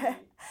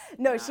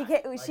 No,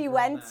 she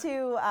went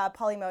to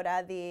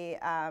Polymoda,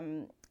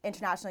 the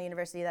international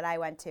university that I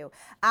went to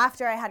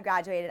after I had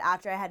graduated,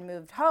 after I had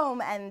moved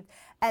home, and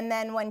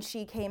then when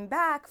she came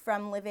back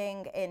from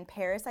living in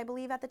Paris, I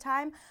believe at the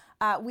time,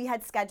 we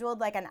had scheduled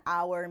like an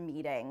hour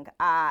meeting,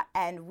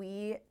 and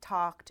we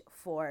talked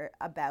for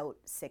about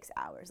 6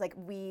 hours. Like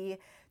we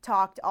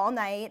talked all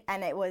night,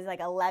 and it was like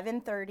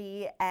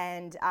 11:30,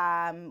 and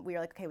we were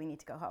like, okay, we need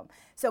to go home.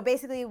 So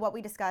basically what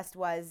we discussed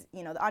was,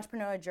 you know, the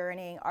entrepreneurial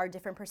journey, our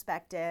different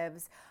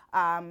perspectives,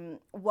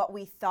 what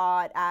we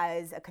thought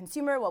as a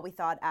consumer, what we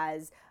thought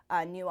as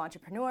a new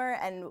entrepreneur,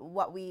 and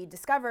what we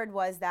discovered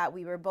was that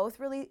we were both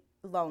really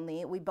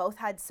lonely. We both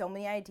had so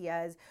many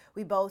ideas.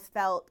 We both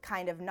felt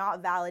kind of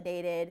not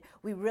validated.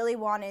 We really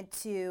wanted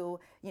to,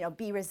 you know,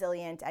 be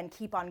resilient and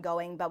keep on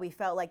going, but we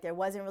felt like there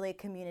wasn't really a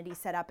community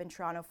set up in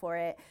Toronto for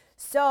it.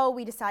 So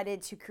we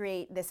decided to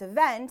create this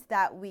event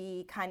that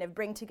we kind of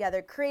bring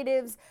together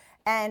creatives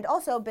and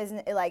also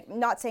business, like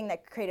not saying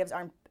that creatives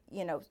aren't,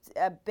 you know,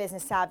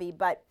 business savvy,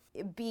 but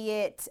be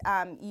it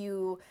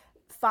you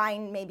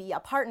find maybe a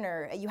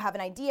partner, you have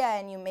an idea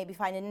and you maybe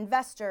find an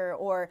investor,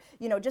 or,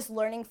 you know, just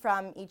learning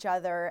from each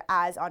other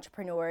as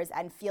entrepreneurs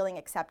and feeling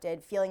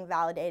accepted, feeling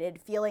validated,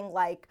 feeling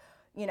like,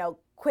 you know,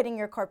 quitting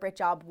your corporate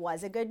job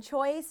was a good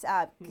choice,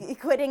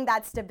 quitting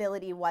that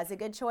stability was a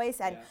good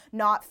choice, and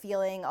not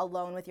feeling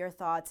alone with your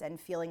thoughts and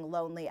feeling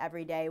lonely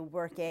every day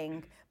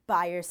working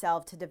by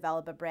yourself to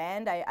develop a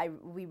brand.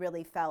 We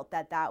really felt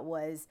that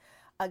was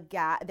a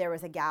gap, there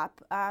was a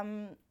gap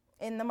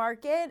in the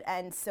market,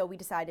 and so we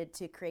decided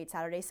to create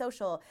Saturday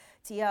Social,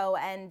 TO,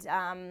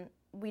 and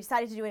we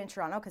decided to do it in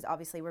Toronto because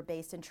obviously we're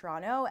based in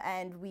Toronto,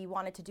 and we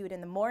wanted to do it in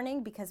the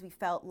morning because we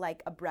felt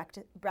like a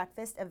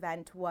breakfast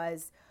event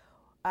was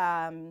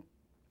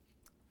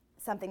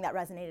something that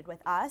resonated with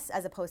us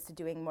as opposed to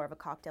doing more of a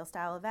cocktail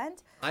style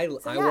event. I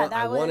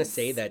want to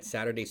say that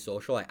Saturday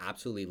Social, I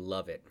absolutely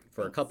love it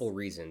for a couple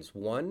reasons.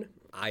 One,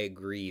 I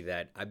agree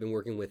that I've been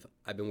working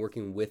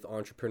with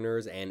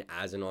entrepreneurs and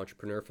as an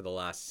entrepreneur for the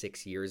last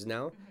 6 years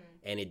now,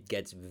 and it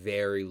gets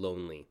very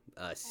lonely.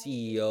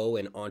 CEO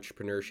and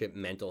entrepreneurship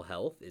mental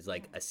health is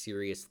like a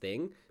serious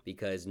thing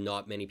because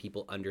not many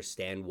people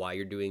understand why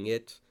you're doing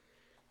it.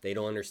 They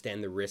don't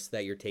understand the risks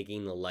that you're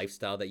taking, the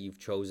lifestyle that you've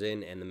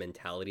chosen, and the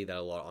mentality that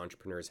a lot of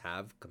entrepreneurs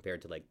have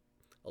compared to like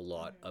a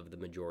lot of the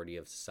majority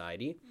of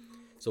society.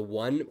 So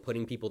one,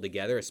 putting people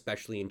together,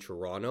 especially in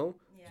Toronto,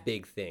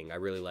 big thing. I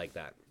really like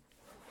that.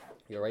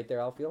 You all right there,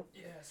 Alfio?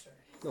 Yeah, sorry.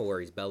 No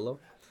worries, Bello.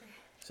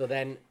 So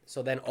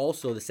then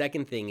also the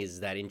second thing is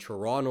that in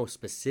Toronto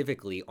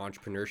specifically,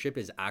 entrepreneurship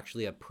is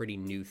actually a pretty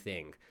new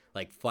thing.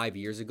 Like 5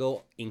 years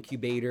ago,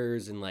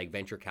 incubators and like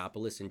venture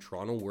capitalists in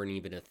Toronto weren't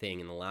even a thing.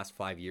 In the last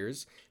 5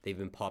 years, they've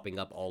been popping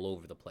up all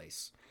over the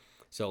place.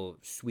 So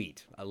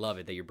sweet. I love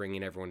it that you're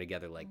bringing everyone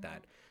together like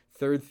that.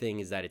 Third thing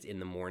is that it's in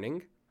the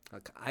morning.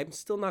 I'm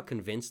still not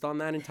convinced on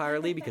that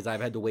entirely because I've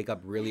had to wake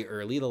up really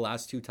early the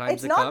last 2 times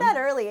It's not that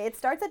early. It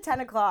starts at 10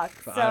 o'clock.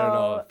 So I don't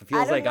know. It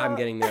feels like know. I'm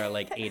getting there at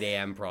like 8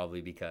 a.m.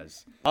 probably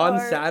because on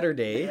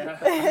Saturday,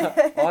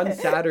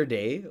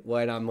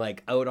 when I'm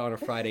like out on a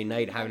Friday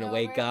night having to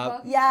wake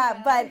up. Yeah,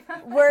 but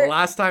The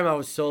last time I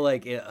was so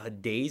like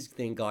dazed,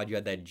 thank God you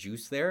had that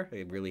juice there.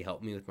 It really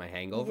helped me with my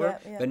hangover.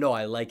 Yeah. But no,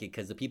 I like it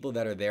because the people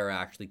that are there are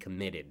actually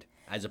committed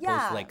as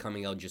opposed to like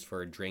coming out just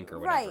for a drink or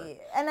whatever. Right.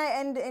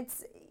 And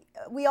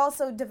we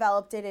also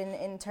developed it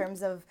in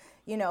terms of,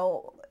 you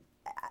know,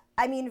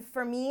 I mean,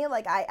 for me,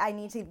 like I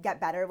need to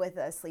get better with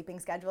a sleeping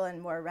schedule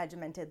and more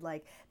regimented.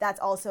 Like that's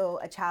also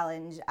a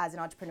challenge as an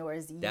entrepreneur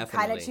is you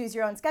kind of choose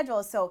your own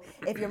schedule. So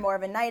if you're more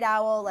of a night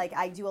owl, like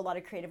I do a lot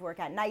of creative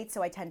work at night,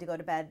 so I tend to go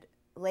to bed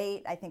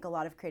late. I think a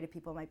lot of creative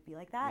people might be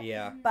like that.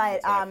 Yeah. But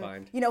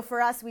you know,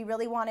 for us, we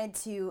really wanted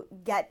to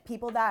get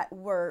people that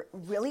were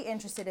really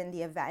interested in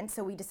the event.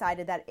 So we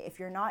decided that if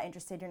you're not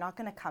interested, you're not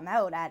going to come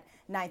out at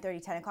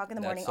 9:30, 10 o'clock in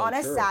the morning on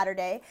a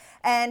Saturday.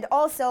 And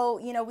also,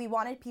 you know, we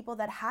wanted people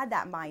that had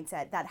that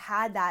mindset, that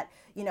had that,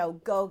 you know,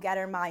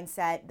 go-getter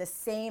mindset, the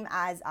same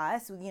as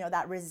us, you know,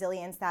 that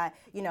resilience that,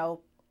 you know,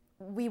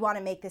 we want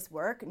to make this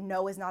work.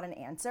 No is not an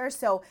answer.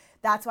 So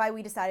that's why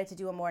we decided to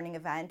do a morning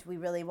event. We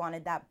really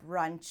wanted that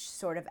brunch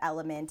sort of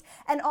element.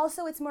 And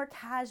also it's more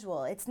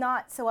casual. It's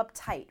not so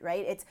uptight,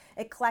 right? It's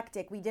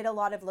eclectic. We did a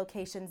lot of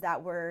locations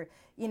that were,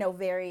 you know,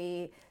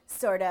 very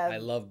sort of... I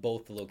love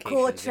both the locations.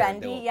 Cool,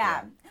 trendy,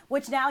 yeah.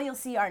 Which now you'll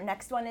see our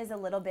next one is a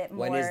little bit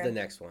more... When is the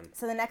next one?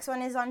 So the next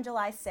one is on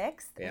July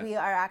 6th. Yeah. We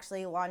are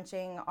actually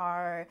launching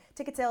our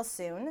ticket sales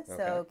soon.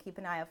 So keep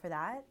an eye out for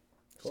that.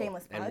 Cool.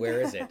 Shameless plug. And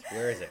where is it?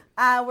 Where is it?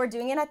 We're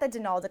doing it at the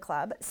Danielle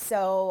Club.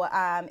 So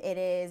it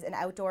is an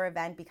outdoor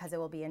event because it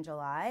will be in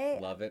July.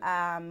 Love it.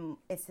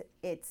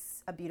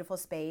 It's a beautiful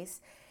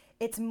space.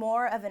 It's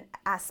more of an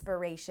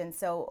aspiration.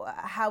 So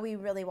how we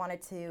really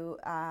wanted to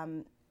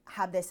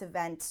have this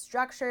event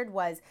structured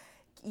was,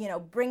 you know,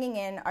 bringing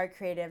in our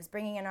creatives,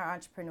 bringing in our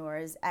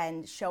entrepreneurs,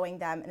 and showing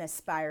them an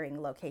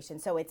aspiring location.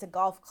 So it's a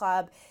golf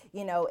club.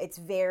 You know, it's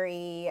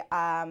very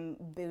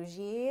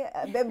bougie,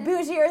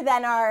 bougier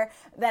than our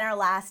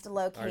last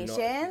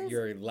location.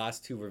 Your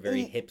last two were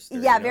very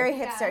hipster. Yeah, very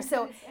hipster. Yeah,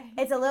 so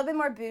it's a little bit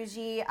more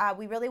bougie.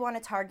 We really want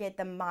to target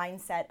the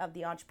mindset of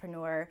the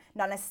entrepreneur,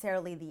 not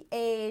necessarily the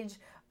age.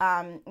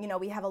 You know,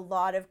 we have a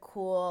lot of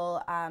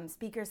cool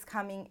speakers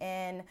coming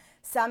in.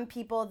 Some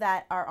people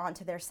that are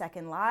onto their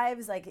second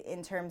lives, like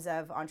in terms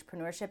of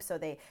entrepreneurship. So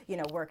they, you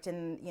know, worked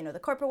in, you know, the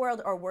corporate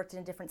world or worked in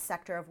a different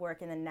sector of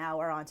work and then now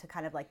are onto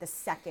kind of like the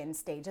second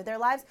stage of their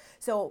lives.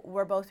 So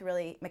we're both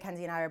really,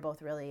 Mackenzie and I are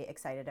both really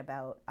excited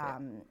about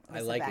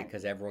I like it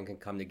because everyone can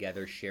come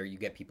together, share. You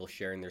get people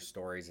sharing their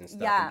stories and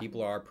stuff. Yeah. And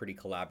people are pretty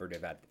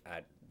collaborative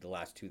at the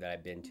last two that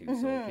I've been to.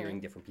 Mm-hmm. So hearing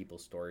different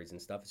people's stories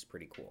and stuff is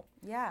pretty cool.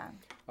 Yeah.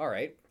 All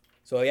right.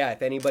 So yeah,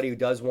 if anybody who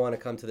does want to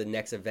come to the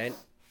next event,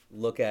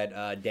 look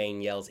at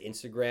Danielle's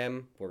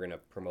Instagram. We're gonna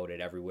promote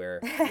it everywhere.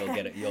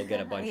 You'll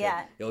get a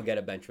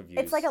bunch of views.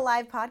 It's like a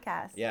live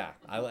podcast. Yeah,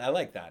 I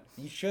like that.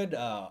 You should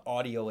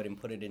audio it and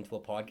put it into a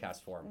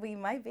podcast form. We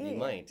might be. You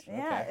might.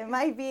 Yeah, okay. It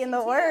might be in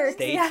the works.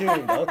 Stay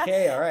tuned.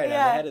 Okay, all right.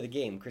 Yeah. I'm ahead of the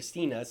game.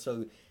 Kristina,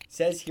 so it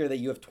says here that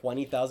you have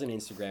 20,000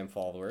 Instagram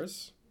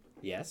followers.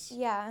 Yes.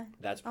 Yeah.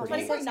 That's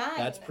pretty. 20.9.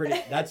 That's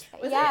pretty. That's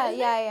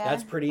yeah.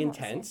 That's pretty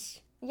intense.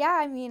 Yeah,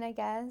 I mean, I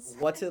guess.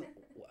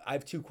 I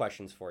have two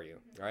questions for you.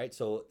 All right.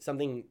 So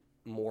something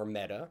more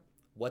meta.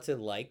 What's it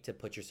like to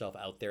put yourself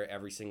out there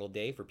every single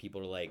day for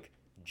people to like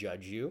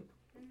judge you?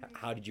 Mm-hmm.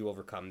 How did you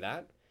overcome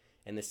that?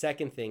 And the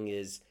second thing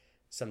is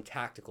some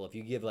tactical. If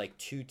you give like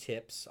 2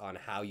 tips on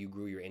how you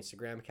grew your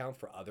Instagram account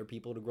for other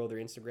people to grow their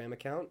Instagram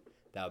account,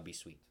 that would be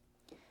sweet.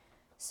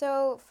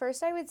 So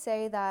first I would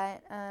say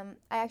that I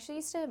actually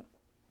used to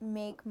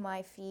make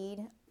my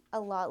feed a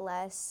lot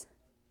less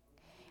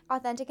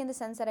authentic in the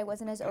sense that I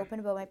wasn't as open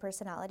about my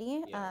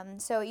personality. Yeah.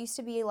 So it used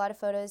to be a lot of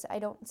photos. I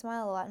don't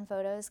smile a lot in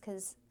photos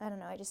because, I don't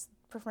know, I just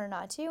prefer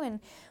not to. And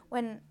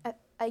when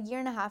a year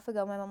and a half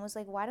ago, my mom was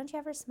like, why don't you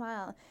ever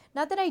smile?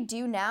 Not that I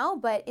do now,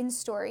 but in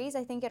stories,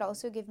 I think it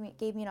also gave me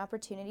an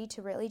opportunity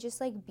to really just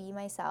like be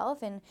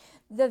myself. And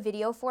the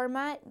video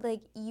format,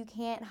 like you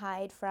can't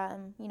hide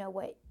from, you know,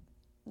 what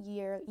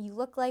you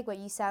look like, what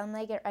you sound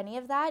like, or any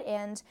of that.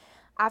 And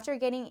after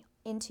getting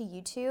into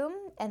YouTube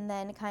and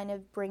then kind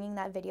of bringing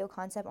that video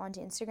concept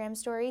onto Instagram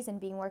stories and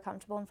being more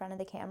comfortable in front of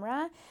the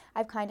camera,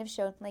 I've kind of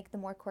shown like the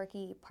more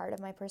quirky part of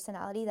my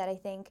personality that I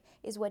think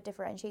is what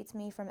differentiates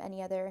me from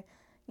any other,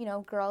 you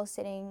know, girl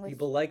sitting with...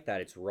 People like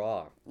that. It's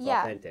raw. It's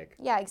authentic.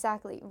 Yeah,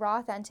 exactly. Raw,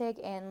 authentic,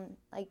 and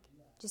like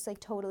just like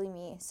totally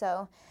me.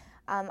 So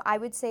I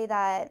would say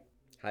that...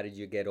 How did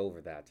you get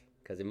over that?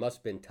 Because it must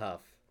have been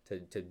tough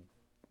to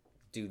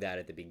do that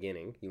at the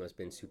beginning. You must have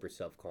been super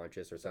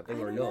self-conscious or something,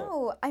 or no?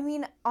 No, I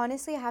mean,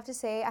 honestly, I have to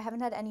say I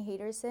haven't had any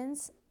haters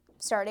since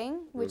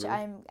starting, which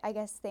I'm, I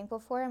guess, thankful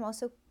for. I'm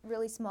also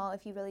really small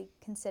if you really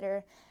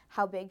consider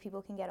how big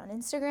people can get on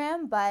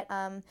Instagram, but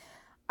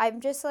I'm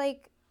just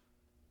like,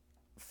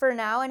 for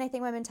now, and I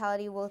think my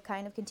mentality will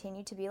kind of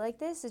continue to be like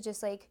this, is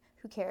just like,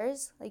 who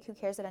cares? Like, who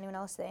cares what anyone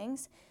else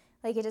thinks?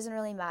 Like, it doesn't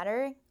really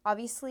matter.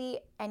 Obviously,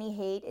 any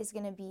hate is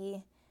going to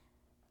be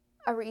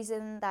a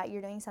reason that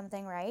you're doing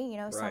something right. You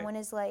know, someone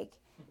is like,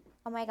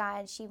 oh my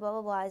God, she blah,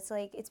 blah, blah. It's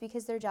like, it's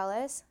because they're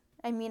jealous.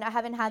 I mean, I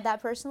haven't had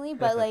that personally,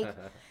 but like,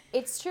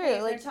 it's true.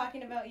 Hey, like, they're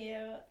talking about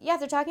you. Yeah,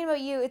 if they're talking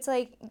about you, it's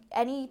like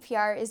any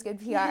PR is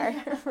good PR,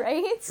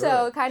 right? Sure.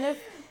 So kind of.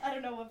 I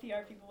don't know what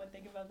PR people would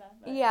think about that.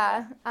 But.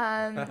 Yeah.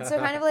 So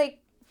kind of like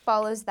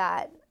follows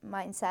that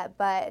mindset.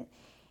 But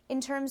in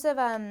terms of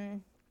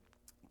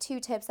 2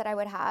 tips that I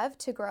would have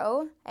to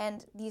grow,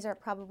 and these are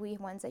probably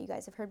ones that you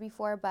guys have heard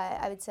before, but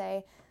I would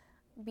say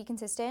be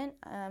consistent,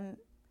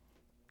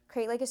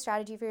 create like a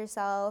strategy for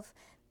yourself.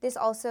 This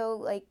also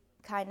like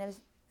kind of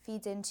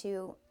feeds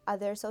into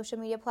other social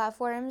media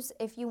platforms.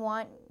 If you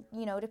want,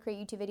 to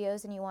create YouTube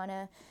videos and you want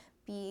to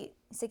be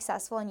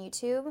successful on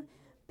YouTube,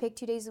 pick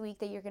 2 days a week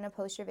that you're going to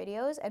post your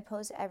videos and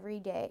post every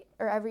day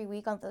or every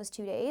week on those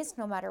 2 days,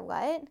 no matter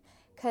what,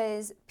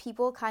 because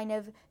people kind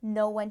of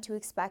know when to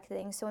expect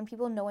things. So when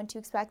people know when to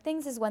expect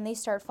things is when they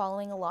start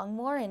following along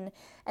more, and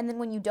then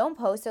when you don't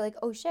post, they're like,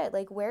 oh shit,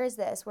 like where is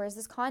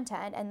this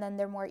content, and then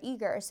they're more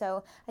eager.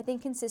 So I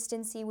think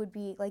consistency would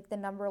be like the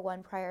number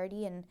one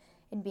priority in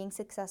being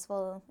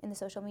successful in the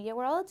social media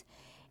world.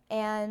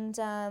 And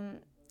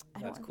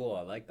That's cool.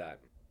 I like that.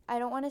 I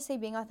don't want to say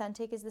being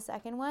authentic is the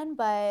second one,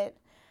 but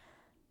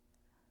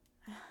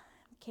I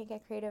can't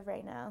get creative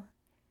right now.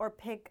 Or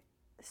pick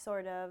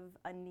sort of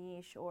a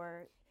niche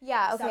or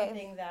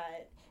something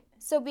that...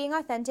 So being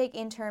authentic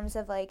in terms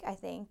of like, I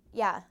think,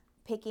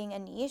 picking a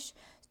niche.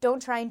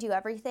 Don't try and do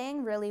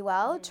everything really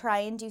well. Try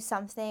and do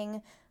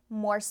something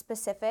more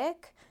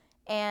specific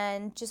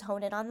and just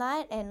hone in on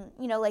that. And,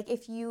 like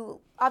if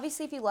you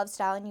love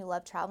style and you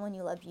love travel and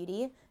you love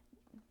beauty,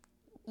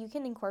 you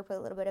can incorporate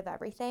a little bit of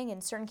everything,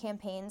 and certain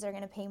campaigns are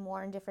going to pay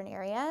more in different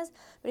areas.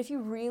 But if you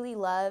really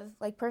love,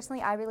 like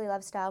personally, I really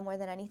love style more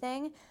than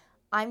anything,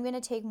 I'm going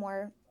to take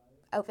more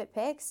outfit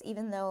pics,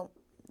 even though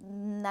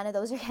none of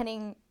those are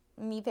getting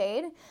me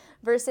paid,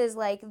 versus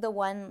like the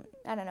one,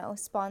 I don't know,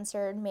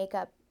 sponsored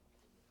makeup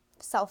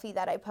selfie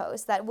that I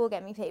post that will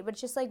get me paid. But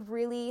it's just like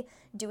really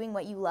doing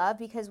what you love,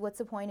 because what's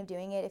the point of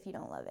doing it if you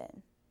don't love it?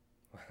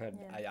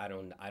 I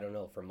don't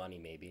know, for money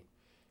maybe.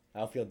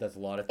 Outfield does a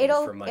lot of things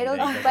for money. It'll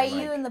bite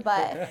you in the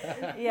butt.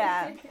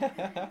 Yeah.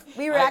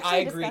 We were actually I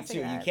agree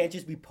too. that. You can't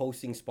just be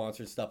posting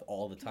sponsored stuff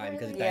all the time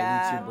because it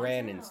dilutes your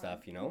brand and stuff,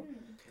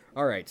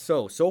 All right.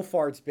 So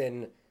far it's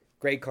been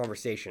great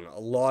conversation. A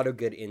lot of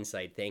good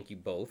insight. Thank you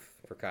both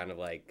for kind of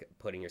like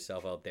putting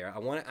yourself out there. I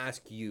want to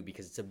ask you,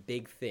 because it's a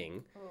big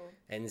thing,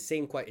 and it's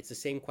the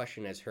same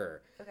question as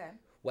her. Okay.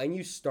 When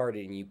you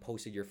started and you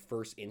posted your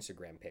first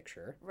Instagram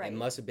picture, it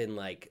must have been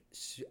like,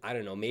 I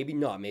don't know, maybe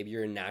not. Maybe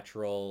you're a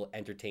natural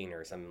entertainer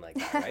or something like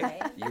that,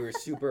 right? You were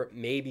super,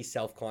 maybe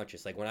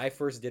self-conscious. Like when I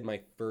first did my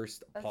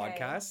first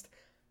podcast,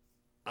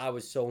 I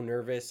was so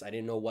nervous. I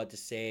didn't know what to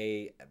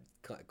say,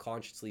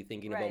 consciously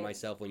thinking about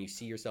myself. When you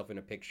see yourself in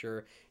a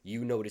picture,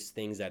 you notice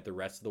things that the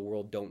rest of the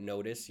world don't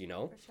notice, For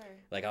sure.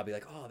 Like I'll be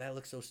like, oh, that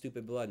looks so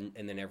stupid, blood,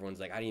 and then everyone's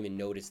like, I didn't even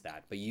notice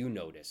that, but you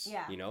notice,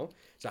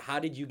 So how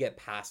did you get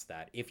past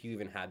that, if you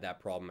even had that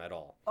problem at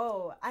all?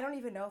 Oh, I don't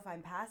even know if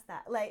I'm past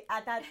that. Like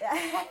at that,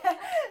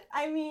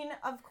 I mean,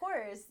 of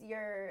course,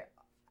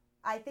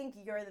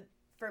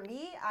 for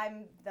me,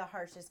 I'm the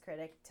harshest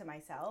critic to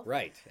myself.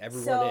 Right,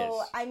 everyone is.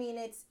 So, I mean,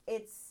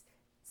 it's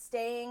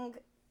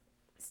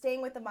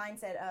staying with the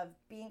mindset of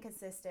being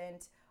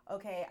consistent.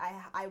 Okay,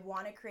 I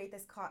want to create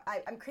this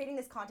I'm creating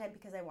this content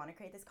because I want to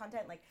create this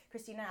content. Like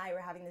Kristina and I were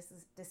having this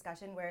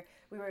discussion where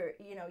we were,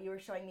 you were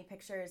showing me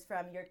pictures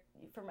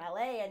from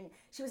LA, and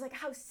she was like,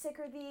 how sick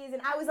are these?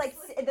 And I was like,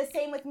 the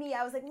same with me.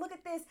 I was like, look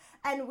at this.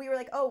 And we were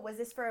like, oh, was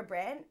this for a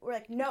brand? We're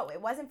like, no, it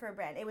wasn't for a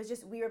brand. It was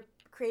just, we were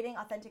creating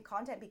authentic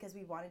content because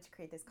we wanted to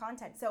create this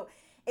content. So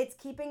it's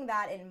keeping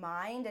that in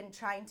mind and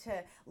trying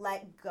to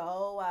let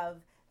go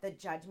of the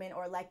judgment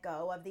or let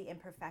go of the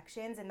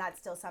imperfections, and that's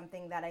still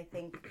something that I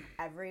think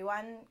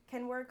everyone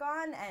can work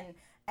on.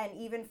 And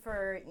even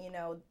for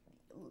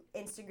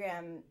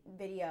Instagram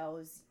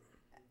videos,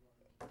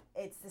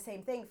 it's the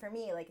same thing for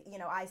me. Like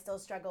I still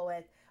struggle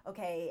with,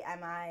 okay, am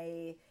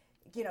I,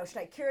 should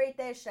I curate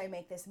this? Should I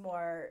make this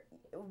more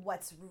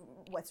what's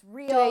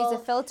real? Do I use a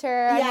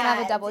filter? I'm gonna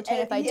have a double chin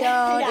if I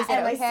don't. Is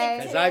it okay?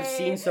 Because I've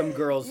seen some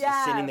girls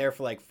sitting there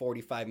for like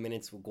 45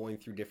 minutes going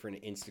through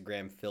different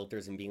Instagram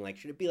filters and being like,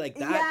 should it be like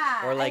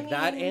that or like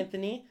that,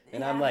 Anthony?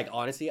 And I'm like,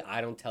 honestly,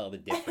 I don't tell the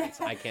difference.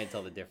 I can't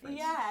tell the difference.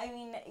 Yeah, I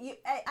mean,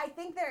 I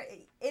think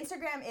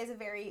Instagram is a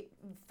very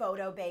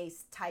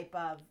photo-based type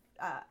of.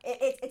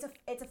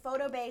 It's a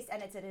photo-based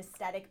and it's an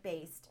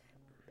aesthetic-based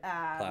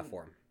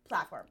platform,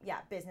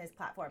 business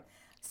platform.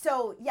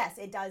 So yes,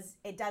 it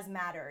does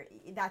matter.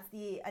 That's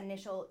the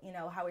initial,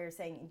 how we were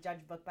saying, judge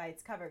a book by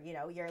its cover.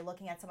 You're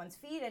looking at someone's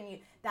feed and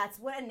that's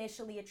what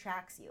initially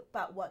attracts you.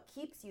 But what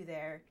keeps you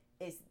there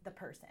is the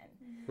person.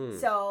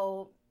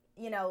 So,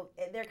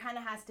 there kind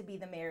of has to be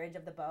the marriage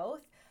of the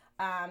both.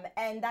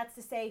 And that's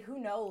to say, who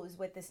knows,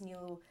 with this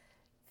new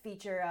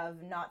feature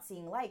of not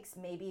seeing likes,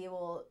 maybe it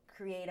will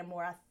create a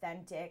more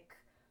authentic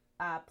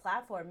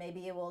platform.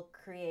 Maybe it will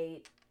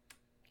create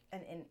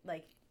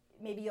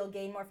maybe you'll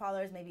gain more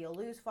followers, maybe you'll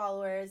lose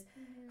followers.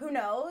 Who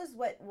knows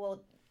what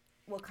will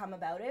come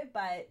about it,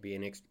 but be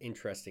an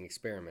interesting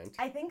experiment.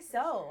 I think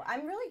so.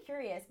 I'm really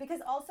curious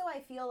because also I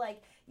feel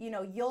like,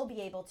 you'll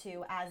be able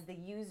to, as the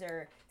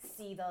user,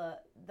 see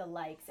the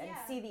likes and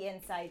see the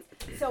insights.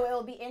 So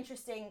it'll be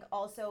interesting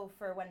also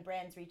for when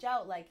brands reach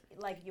out, like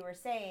you were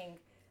saying,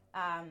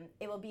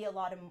 it will be a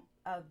lot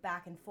of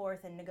back and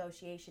forth and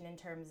negotiation in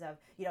terms of,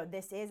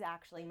 this is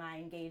actually my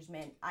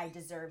engagement. I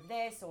deserve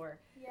this, or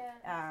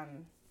I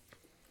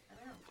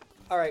don't know.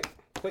 All right,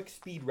 quick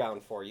speed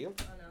round for you.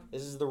 Oh no.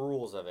 This is the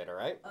rules of it, all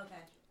right?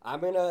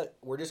 Okay.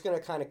 We're just gonna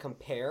kind of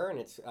compare, and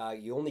it's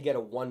you only get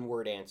a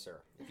 1-word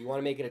answer. If you want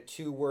to make it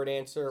a 2-word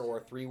answer or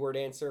a 3-word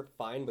answer,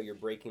 fine, but you're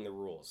breaking the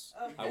rules.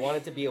 Okay. I want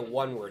it to be a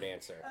 1-word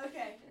answer.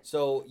 Okay.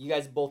 So you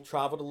guys both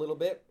traveled a little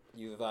bit.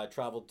 You've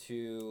traveled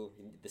to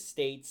the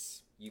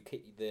States, UK,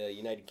 the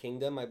United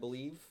Kingdom, I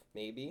believe,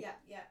 maybe.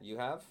 Yeah. You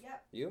have? Yeah.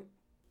 You?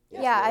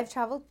 Yeah, Yes, I've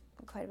traveled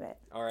quite a bit.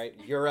 All right,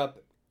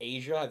 Europe,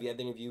 Asia. Have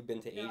any of you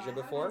been to Asia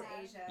before?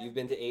 You've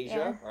been to Asia?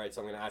 Yeah. All right,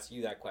 so I'm going to ask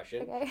you that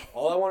question. Okay.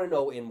 All I want to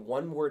know in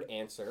 1-word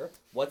answer,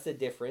 what's the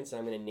difference, and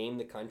I'm going to name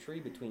the country,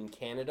 between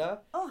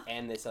Canada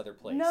and this other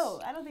place. No,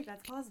 I don't think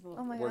that's possible.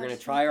 Oh my We're gosh. going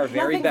to try our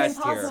very Nothing's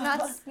best here. It's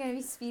impossible. not going to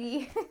be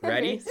speedy.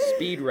 Ready?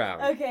 Speed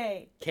round.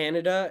 Okay.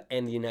 Canada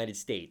and the United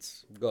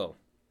States. Go.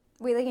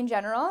 Wait, like in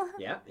general?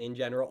 Yeah, in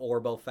general, or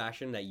about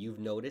fashion that you've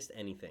noticed,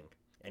 anything.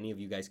 Any of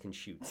you guys can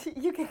shoot.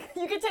 You can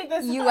take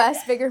this.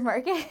 U.S. bigger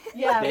market?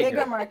 Yeah, Bigger.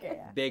 bigger market.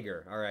 Yeah.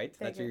 Bigger, all right? That's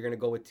what Bigger. you're going to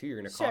go with too? You're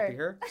going to copy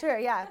her? Sure,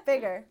 yeah,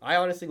 bigger. I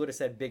honestly would have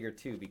said bigger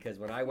too, because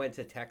when I went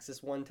to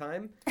Texas one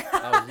time,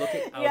 I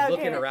was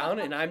looking around,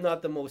 and I'm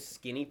not the most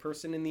skinny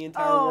person in the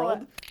entire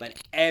world,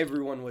 but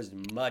everyone was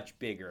much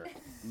bigger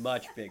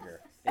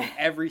in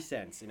every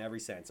sense.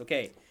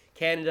 Okay,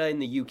 Canada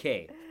and the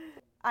UK.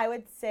 I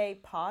would say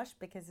posh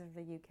because of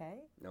the UK.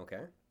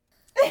 Okay.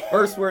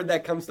 First word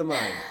that comes to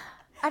mind.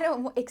 I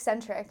don't,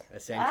 eccentric.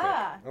 Eccentric.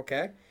 Ah.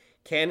 Okay.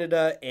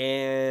 Canada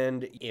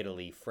and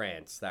Italy,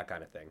 France, that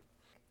kind of thing.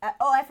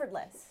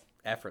 Effortless.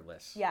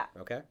 Effortless. Yeah.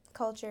 Okay.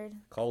 Cultured.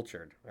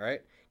 Cultured. All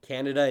right.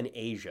 Canada and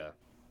Asia.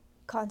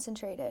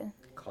 Concentrated.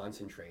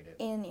 Concentrated.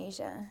 In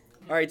Asia.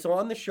 All right. So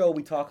on the show,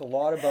 we talk a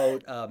lot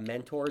about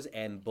mentors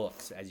and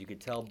books. As you could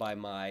tell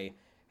by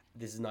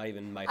this is not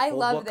even my full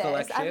book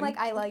collection. I'm like,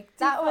 I like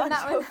that one.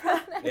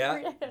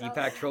 Yeah,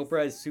 Deepak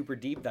Chopra is super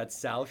deep. That's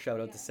Sal. Shout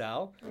out to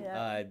Sal.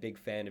 Yeah. Big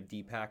fan of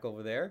Deepak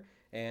over there.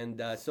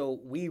 And so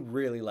we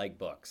really like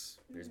books.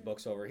 There's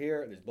books over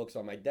here. There's books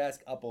on my desk,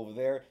 up over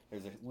there.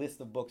 There's a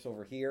list of books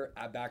over here,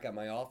 back at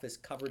my office,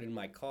 covered in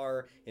my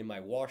car, in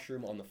my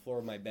washroom, on the floor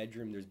of my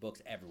bedroom. There's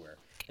books everywhere.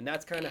 And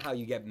that's kind of how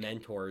you get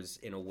mentors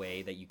in a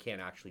way that you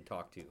can't actually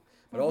talk to,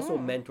 but also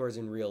mentors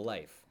in real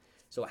life.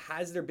 So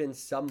has there been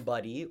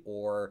somebody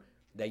or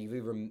that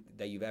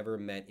you've ever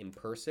met in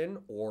person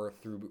or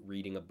through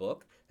reading a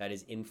book that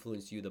has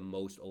influenced you the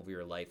most over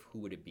your life? Who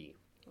would it be?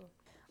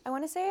 I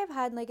want to say I've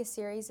had like a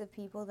series of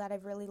people that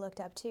I've really looked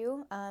up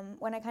to.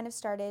 When I kind of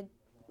started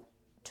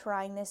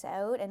trying this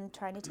out and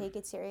trying to take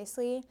it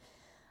seriously,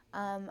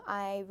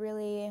 I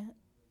really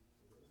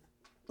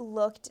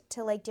looked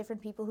to like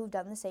different people who've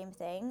done the same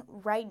thing.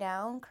 Right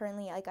now,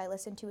 currently, like I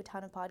listen to a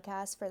ton of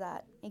podcasts for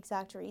that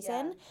exact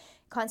reason.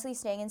 Constantly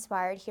staying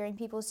inspired, hearing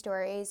people's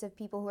stories of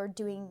people who are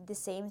doing the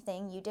same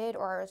thing you did,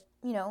 or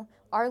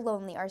are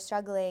lonely, are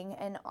struggling,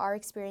 and are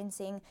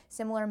experiencing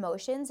similar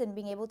emotions, and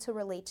being able to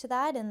relate to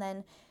that, and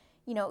then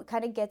it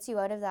kind of gets you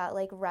out of that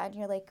like rut, and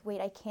you're like,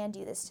 wait, I can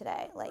do this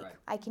today. Like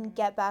I can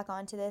get back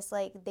onto this.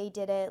 Like they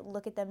did it.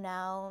 Look at them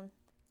now.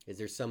 Is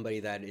there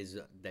somebody that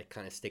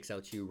kind of sticks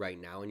out to you right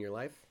now in your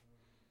life?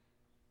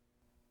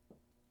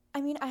 I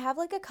mean, I have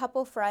like a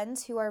couple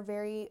friends who are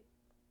very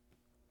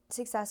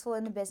successful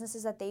in the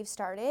businesses that they've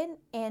started,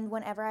 and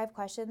whenever I have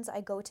questions,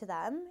 I go to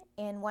them.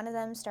 And one of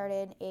them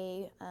started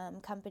a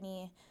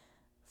company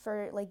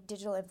for like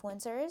digital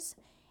influencers,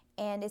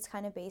 and it's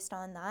kind of based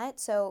on that.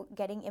 So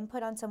getting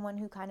input on someone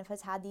who kind of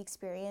has had the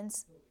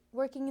experience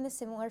working in a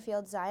similar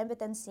field as I am, but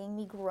then seeing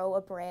me grow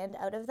a brand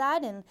out of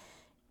that and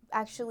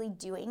actually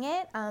doing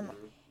it,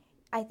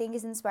 I think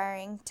is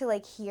inspiring to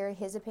like hear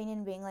his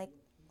opinion, being like,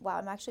 wow,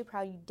 I'm actually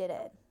proud you did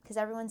it. Because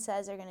everyone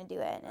says they're going to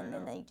do it, and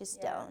then they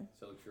just don't.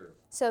 So true.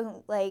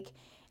 So, like,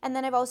 and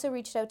then I've also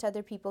reached out to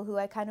other people who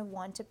I kind of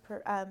want to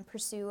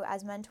pursue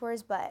as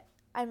mentors, but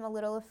I'm a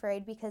little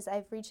afraid because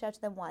I've reached out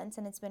to them once,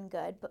 and it's been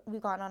good. But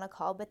we've gone on a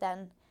call, but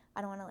then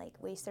I don't want to, like,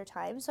 waste their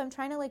time. So I'm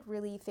trying to, like,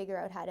 really figure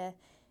out how to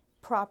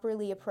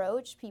properly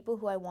approach people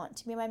who I want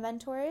to be my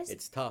mentors.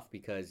 It's tough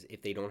because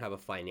if they don't have a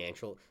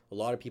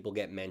lot of people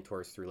get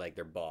mentors through, like,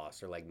 their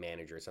boss or, like,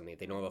 manager or something. If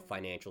they don't have a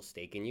financial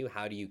stake in you,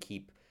 how do you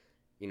keep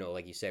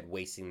like you said,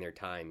 wasting their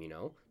time,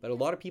 But a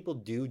lot of people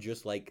do,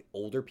 just like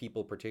older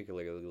people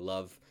particularly,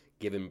 love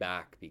giving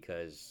back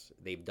because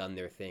they've done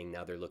their thing.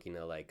 Now they're looking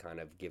to, like, kind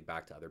of give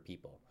back to other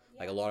people. Yeah.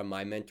 Like, a lot of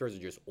my mentors are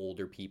just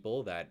older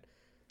people that,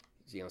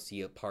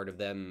 see a part of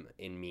them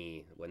in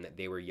me when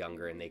they were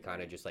younger, and they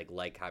kind of just,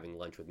 like having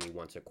lunch with me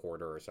once a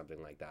quarter or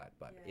something like that.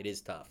 But it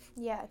is tough.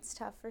 Yeah, it's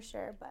tough for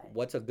sure. But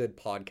what's a good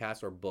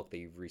podcast or book that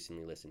you've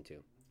recently listened to?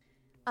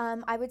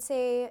 I would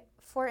say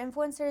for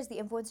influencers, the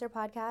Influencer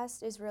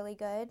Podcast is really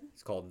good.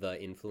 It's called The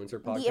Influencer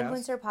Podcast? The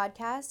Influencer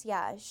Podcast,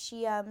 yeah.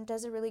 She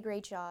does a really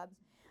great job.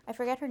 I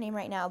forget her name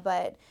right now,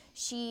 but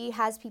she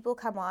has people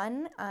come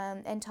on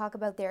and talk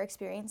about their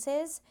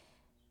experiences.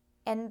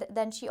 And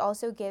then she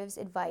also gives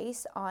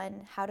advice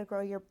on how to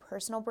grow your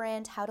personal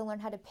brand, how to learn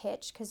how to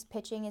pitch, because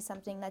pitching is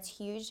something that's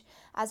huge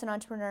as an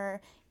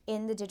entrepreneur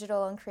in the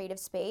digital and creative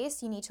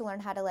space. You need to learn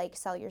how to like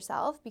sell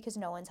yourself because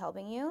no one's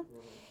helping you.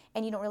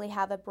 And you don't really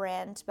have a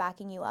brand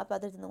backing you up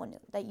other than the one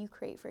that you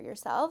create for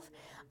yourself.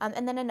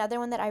 And then another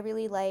one that I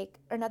really like,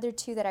 or another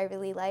two that I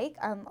really like,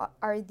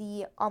 are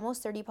the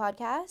Almost 30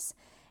 podcasts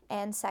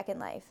and Second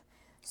Life.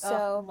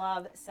 So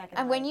love Second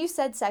and Life. when you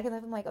said Second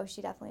Life, I'm like, oh,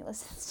 she definitely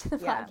listens to the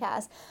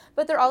podcast.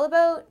 But they're all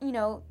about, you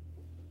know,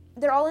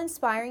 they're all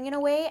inspiring in a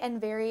way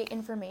and very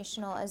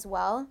informational as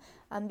well,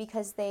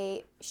 because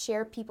they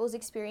share people's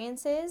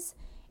experiences,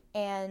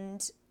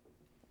 and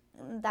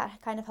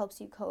that kind of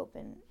helps you cope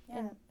and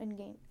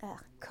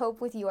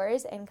cope with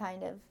yours and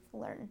kind of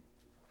learn.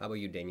 How about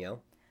you,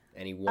 Danielle?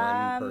 Any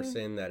one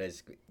person that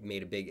has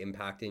made a big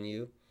impact in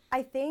you?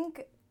 I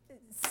think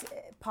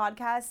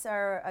podcasts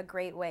are a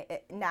great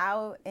way.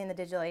 Now in the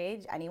digital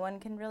age, anyone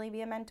can really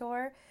be a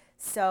mentor.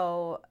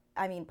 So,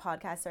 I mean,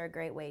 podcasts are a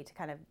great way to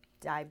kind of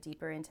dive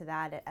deeper into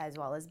that, as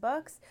well as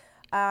books.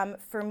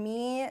 For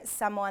me,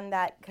 someone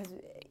that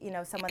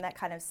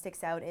kind of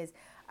sticks out is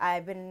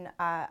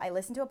I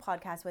listened to a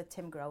podcast with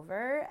Tim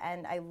Grover,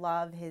 and I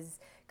love his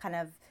kind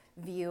of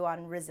view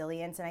on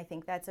resilience, and I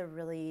think that's a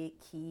really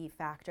key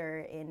factor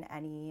in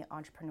any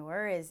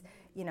entrepreneur is,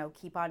 you know,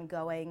 keep on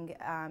going.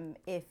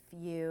 If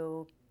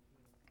you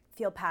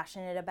feel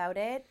passionate about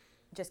it,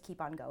 just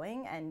keep on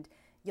going, and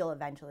you'll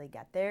eventually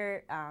get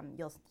there.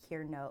 You'll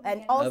hear no,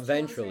 and also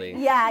Eventually.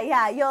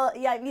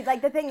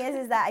 Like the thing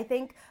is that I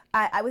think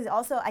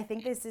I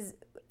think this is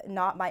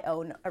not my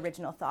own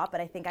original thought, but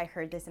I think I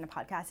heard this in a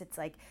podcast. It's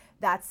like,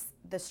 that's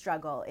the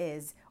struggle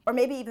is, or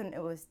maybe even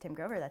it was Tim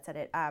Grover that said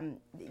it.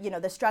 You know,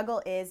 the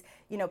struggle is,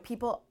 you know,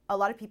 a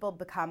lot of people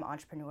become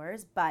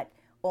entrepreneurs, but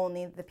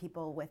only the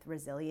people with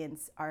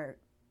resilience are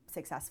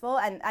successful.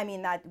 And I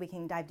mean, that we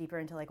can dive deeper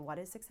into like, what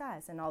is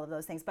success and all of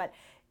those things, but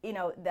you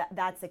know,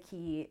 that's the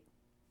key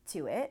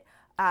to it.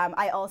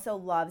 I also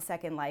love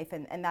Second Life,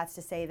 and that's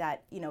to say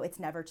that, you know, it's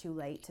never too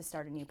late to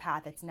start a new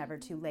path. It's never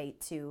too late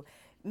to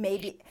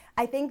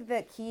I think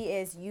the key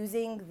is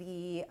using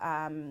the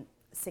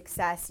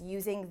success,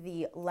 using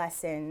the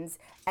lessons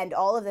and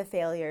all of the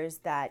failures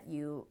that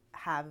you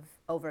have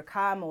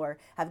overcome or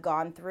have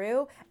gone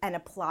through, and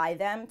apply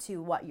them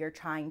to what you're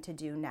trying to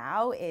do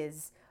now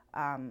is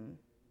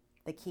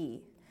the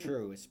key.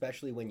 True,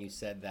 especially when you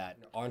said that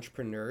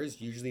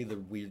entrepreneurs, usually the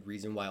weird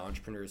reason why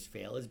entrepreneurs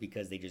fail is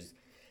because they just,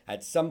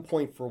 at some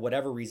point, for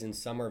whatever reason,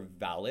 some are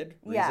valid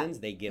reasons,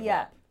 they give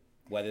up,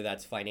 whether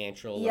that's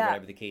financial or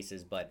whatever the case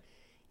is. But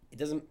it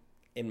doesn't,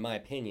 in my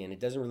opinion, it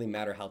doesn't really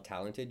matter how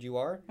talented you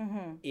are.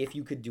 If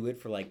you could do it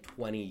for like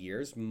 20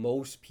 years,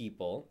 most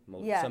people,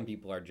 some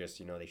people are just,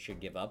 you know, they should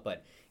give up.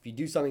 But if you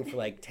do something for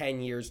like 10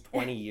 years,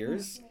 20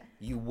 years,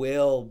 you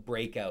will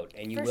break out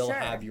and you will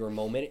have your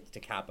moment to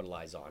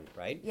capitalize on,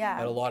 right? Yeah.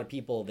 But a lot of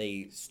people,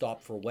 they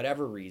stop for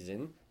whatever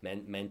reason,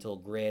 mental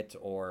grit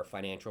or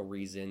financial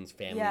reasons,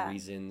 family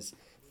reasons,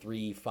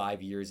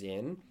 3-5 years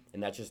in,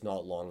 and that's just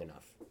not long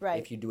enough. Right.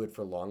 If you do it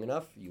for long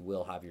enough, you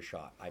will have your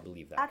shot. I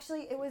believe that.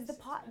 Actually, it was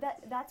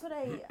that's what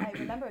I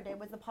remembered. It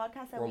was the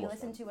podcast that we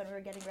listened to when we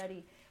were getting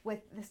ready with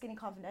The Skinny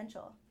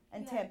Confidential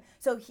and Tim.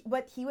 So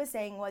what he was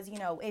saying was, you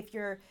know, if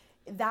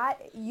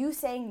you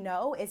saying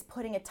no is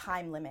putting a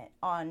time limit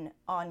on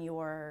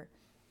your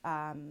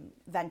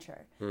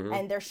venture,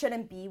 and there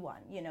shouldn't be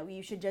one. You know,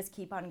 you should just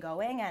keep on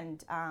going,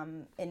 and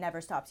it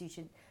never stops. You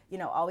should, you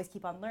know, always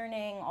keep on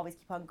learning, always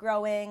keep on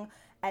growing,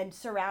 and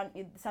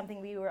something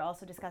we were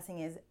also discussing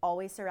is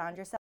always surround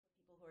yourself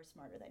with people who are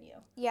smarter than you.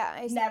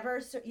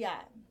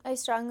 I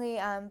strongly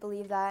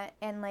believe that,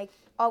 and like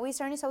always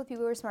surround yourself with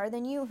people who are smarter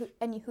than you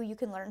and who you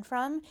can learn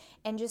from,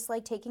 and just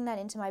like taking that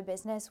into my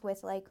business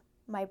with like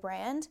my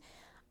brand.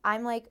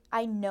 I'm like,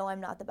 I know I'm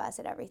not the best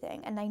at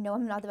everything, and I know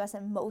I'm not the best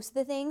at most of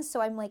the things,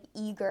 so I'm like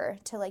eager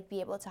to like be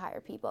able to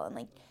hire people and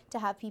like to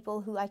have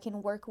people who I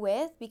can work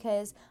with,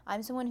 because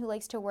I'm someone who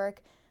likes to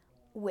work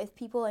with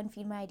people and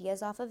feed my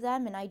ideas off of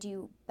them, and I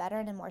do better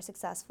and am more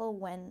successful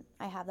when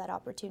I have that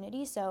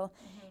opportunity. So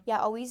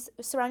always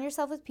surround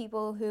yourself with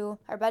people who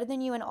are better than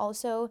you, and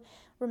also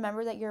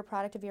remember that you're a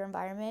product of your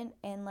environment,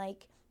 and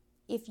like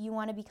if you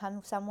want to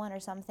become someone or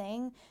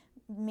something,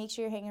 make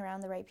sure you're hanging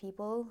around the right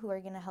people who are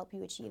going to help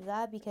you achieve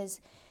that, because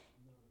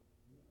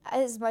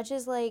as much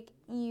as like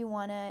you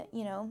want to,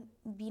 you know,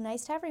 be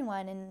nice to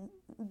everyone and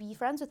be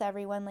friends with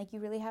everyone, like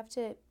you really have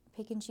to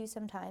pick and choose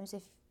sometimes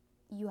if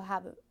you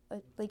have a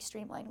like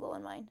streamlined goal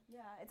in mind.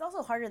 Yeah, it's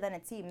also harder than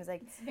it seems.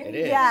 Like it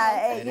is.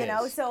 Yeah, it you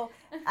know. is. So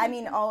I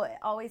mean,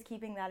 always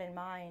keeping that in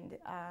mind.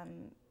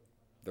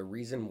 The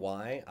reason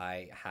why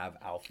I have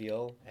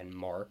Alfio and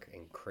Mark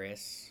and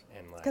Chris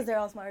and like, because they're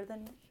all smarter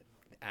than you.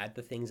 at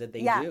the things that they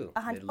Yeah, do.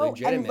 100.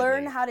 Legitimately. And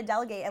learn how to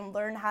delegate and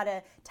learn how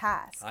to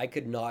task. I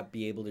could not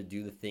be able to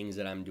do the things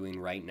that I'm doing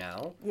right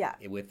now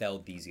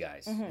without these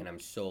guys. And I'm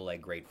so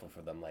like grateful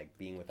for them. Like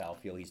being with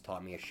Alfio, he's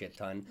taught me a shit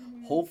ton.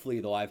 Hopefully,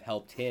 though, I've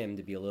helped him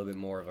to be a little bit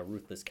more of a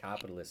ruthless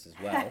capitalist as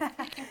well,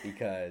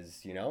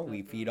 because, you know,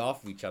 we feed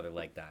off of each other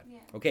like that. Yeah.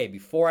 Okay,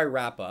 before I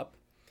wrap up,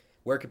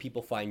 where can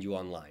people find you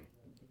online?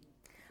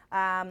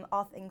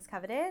 All Things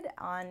Coveted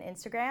on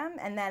Instagram,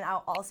 and then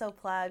I'll also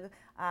plug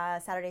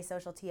Saturday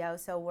Social TO.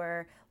 So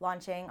we're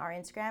launching our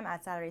Instagram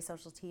at Saturday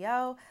Social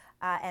TO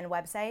and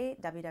website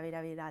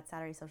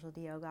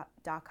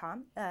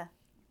www.saturdaysocialto.com. That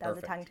was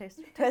a tongue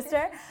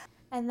twister.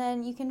 And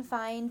then you can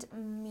find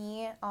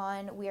me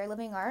on We Are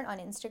Living Art on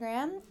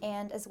Instagram,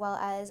 and as well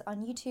as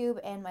on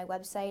YouTube and my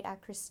website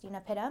at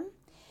Kristina Pittum.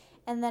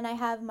 And then I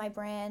have my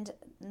brand,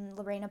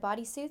 Lorena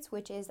Bodysuits,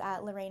 which is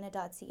at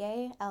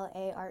lorena.ca,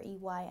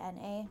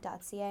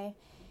 LAREYNA.ca,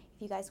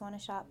 if you guys want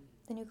to shop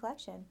the new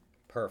collection.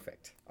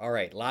 Perfect. All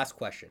right, last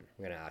question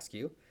I'm going to ask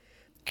you.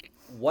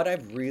 What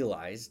I've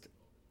realized,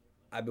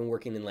 I've been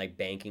working in like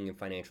banking and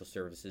financial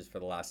services for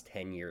the last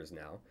 10 years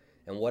now.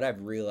 And what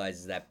I've realized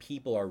is that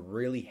people are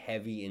really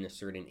heavy in a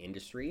certain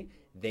industry.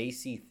 They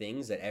see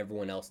things that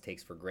everyone else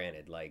takes for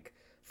granted. Like,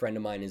 a friend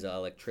of mine is an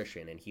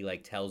electrician, and he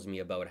like tells me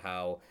about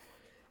how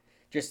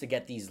just to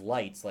get these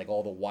lights, like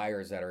all the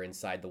wires that are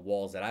inside the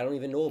walls that I don't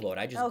even know about.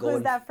 I just go who's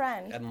and that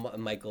friend?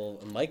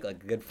 Michael, a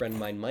good friend of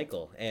mine,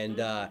 Michael.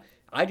 And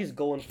I just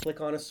go and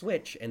flick on a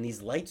switch and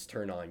these lights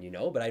turn on, you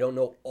know, but I don't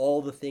know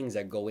all the things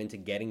that go into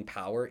getting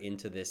power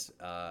into this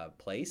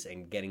place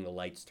and getting the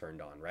lights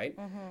turned on, right?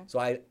 So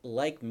I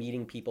like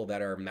meeting people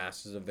that are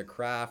masters of their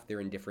craft, they're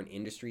in different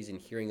industries, and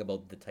hearing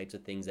about the types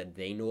of things that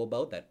they know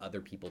about that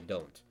other people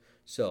don't.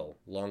 So,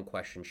 long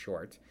question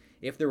short,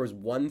 if there was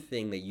one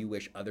thing that you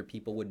wish other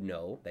people would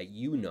know that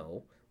you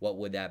know, what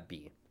would that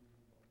be?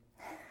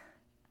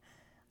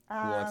 Who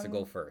wants to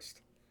go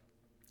first?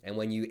 And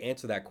when you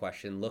answer that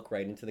question, look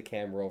right into the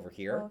camera over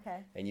here,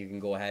 and you can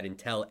go ahead and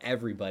tell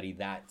everybody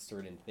that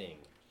certain thing.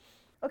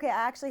 Okay,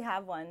 I actually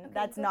have one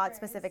that's not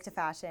specific to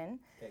fashion.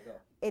 Okay, go.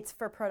 It's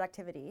for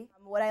productivity.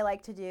 What I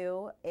like to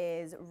do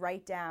is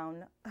write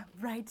down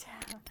the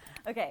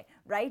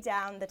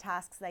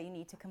tasks that you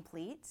need to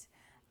complete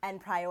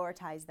and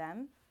prioritize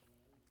them.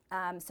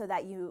 So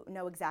that you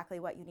know exactly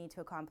what you need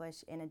to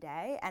accomplish in a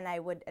day. And I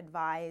would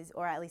advise,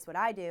 or at least what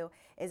I do,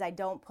 is I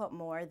don't put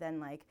more than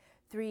like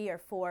 3 or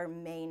 4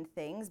 main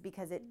things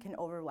because it can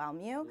overwhelm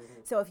you.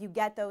 So if you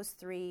get those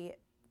 3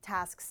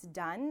 tasks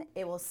done,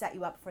 it will set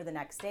you up for the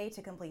next day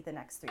to complete the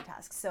next 3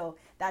 tasks. So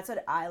that's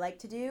what I like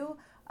to do.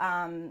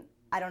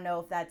 I don't know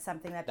if that's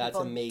something that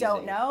people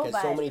don't know.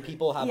 Because so many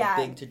people have a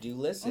big to-do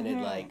list, and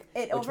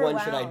which one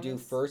should I do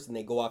first? And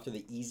they go after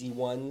the easy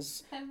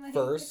ones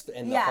first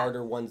and the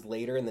harder ones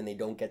later, and then they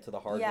don't get to the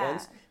hard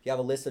ones. If you have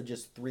a list of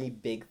just 3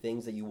 big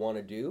things that you want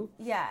to do,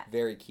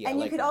 very key. And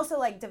you could also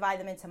like divide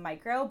them into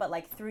micro, but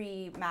like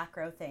 3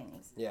 macro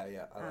things.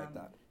 Yeah, I like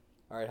that.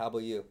 All right, how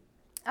about you?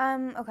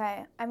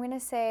 Okay, I'm going to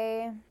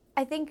say,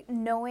 I think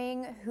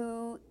knowing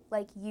who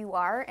like you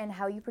are and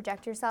how you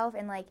project yourself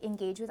and like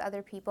engage with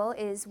other people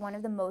is one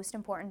of the most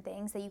important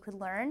things that you could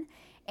learn,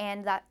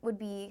 and that would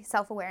be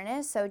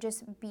self-awareness. So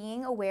just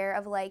being aware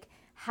of like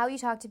how you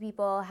talk to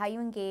people, how you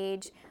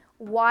engage,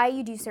 why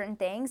you do certain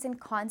things, and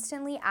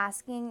constantly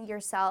asking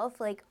yourself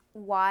like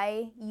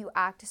why you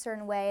act a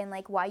certain way and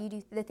like why you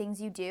do the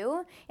things you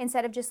do,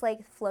 instead of just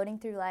like floating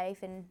through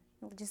life and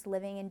just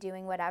living and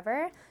doing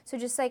whatever. So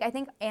just like, I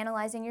think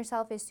analyzing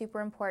yourself is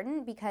super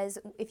important, because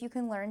if you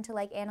can learn to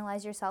like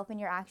analyze yourself and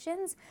your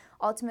actions,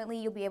 ultimately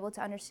you'll be able to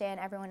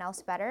understand everyone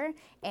else better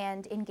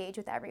and engage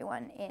with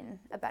everyone in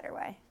a better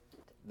way.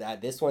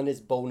 This one is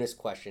bonus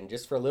question,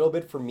 just for a little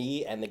bit for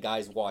me and the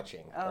guys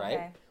watching,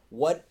 right?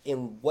 What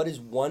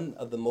is one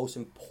of the most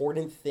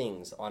important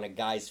things on a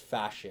guy's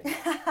fashion?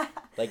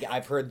 Like,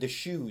 I've heard the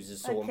shoes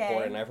is so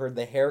important. I've heard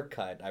the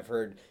haircut. I've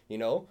heard, you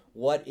know,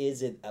 what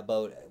is it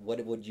about,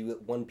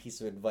 one piece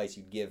of advice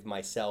you'd give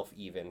myself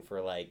even for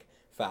like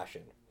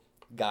fashion,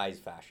 guys'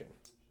 fashion?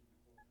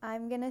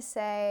 I'm going to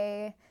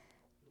say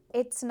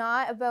it's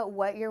not about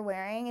what you're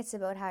wearing, it's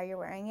about how you're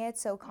wearing it.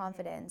 So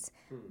confidence.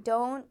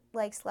 Don't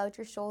like slouch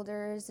your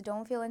shoulders.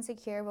 Don't feel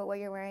insecure about what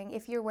you're wearing.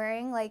 If you're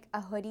wearing like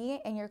a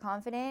hoodie and you're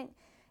confident,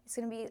 it's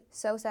going to be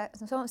so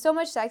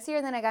much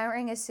sexier than a guy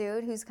wearing a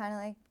suit who's kind of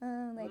like,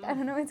 I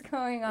don't know what's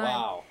going on.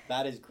 Wow,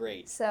 that is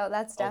great. So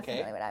that's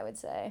definitely what I would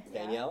say.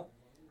 Danielle?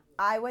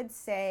 I would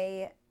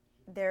say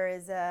there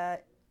is a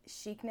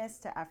chicness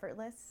to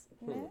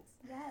effortlessness.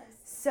 Yes.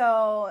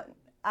 So,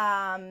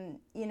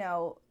 you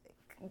know,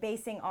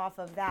 basing off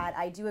of that,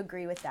 I do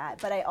agree with that.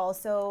 But I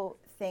also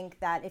think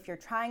that if you're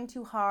trying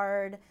too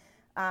hard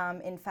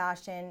in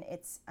fashion,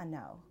 it's a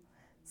no.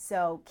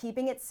 So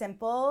keeping it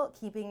simple,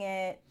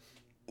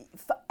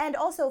 and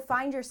also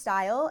find your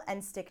style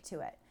and stick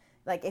to it.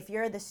 Like if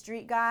you're the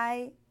street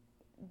guy,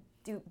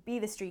 be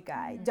the street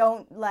guy.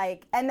 Don't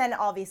like, and then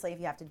obviously if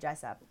you have to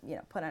dress up, you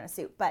know, put on a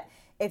suit. But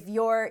if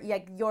your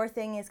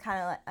thing is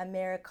kind of like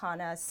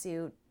Americana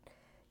suit,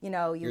 you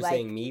You're like.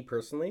 saying me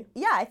personally?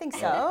 Yeah, I think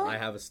so. I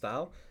have a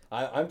style.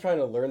 I'm trying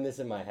to learn this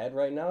in my head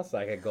right now so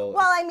I could go.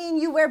 Well, I mean,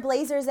 you wear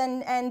blazers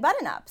and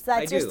button-ups.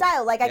 That's I your do.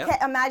 style. Like, I Yeah.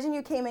 can't imagine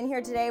you came in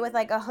here today with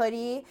like a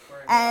hoodie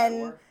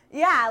and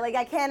yeah, like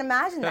I can't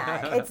imagine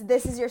that.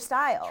 This is your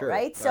style, True.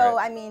 right? All So,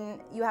 right. I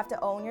mean, you have to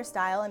own your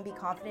style and be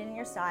confident in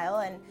your style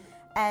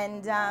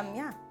and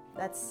yeah,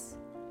 that's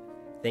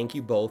Thank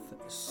you both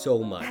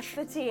so much.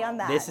 the tea on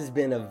that. This has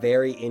been a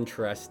very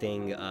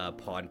interesting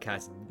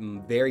podcast,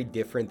 very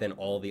different than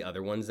all the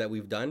other ones that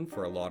we've done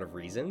for a lot of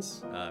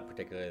reasons,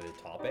 particularly the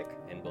topic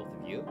and both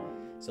of you.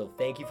 So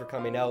thank you for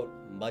coming out.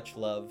 Much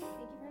love.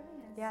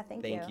 Yeah,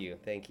 thank you.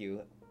 Thank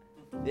you.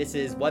 This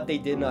is What They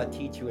Did Not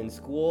Teach You in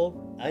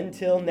School.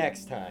 Until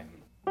next time.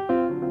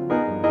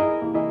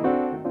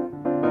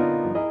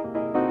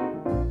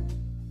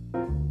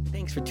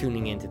 Thanks for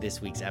tuning in to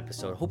this week's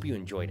episode. Hope you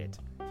enjoyed it.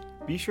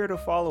 Be sure to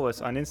follow us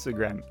on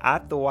Instagram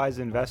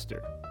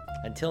 @TheWiseInvestor.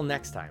 Until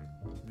next time.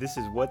 This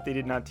is What They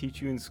Did Not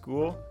Teach You in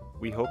School.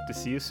 We hope to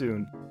see you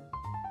soon.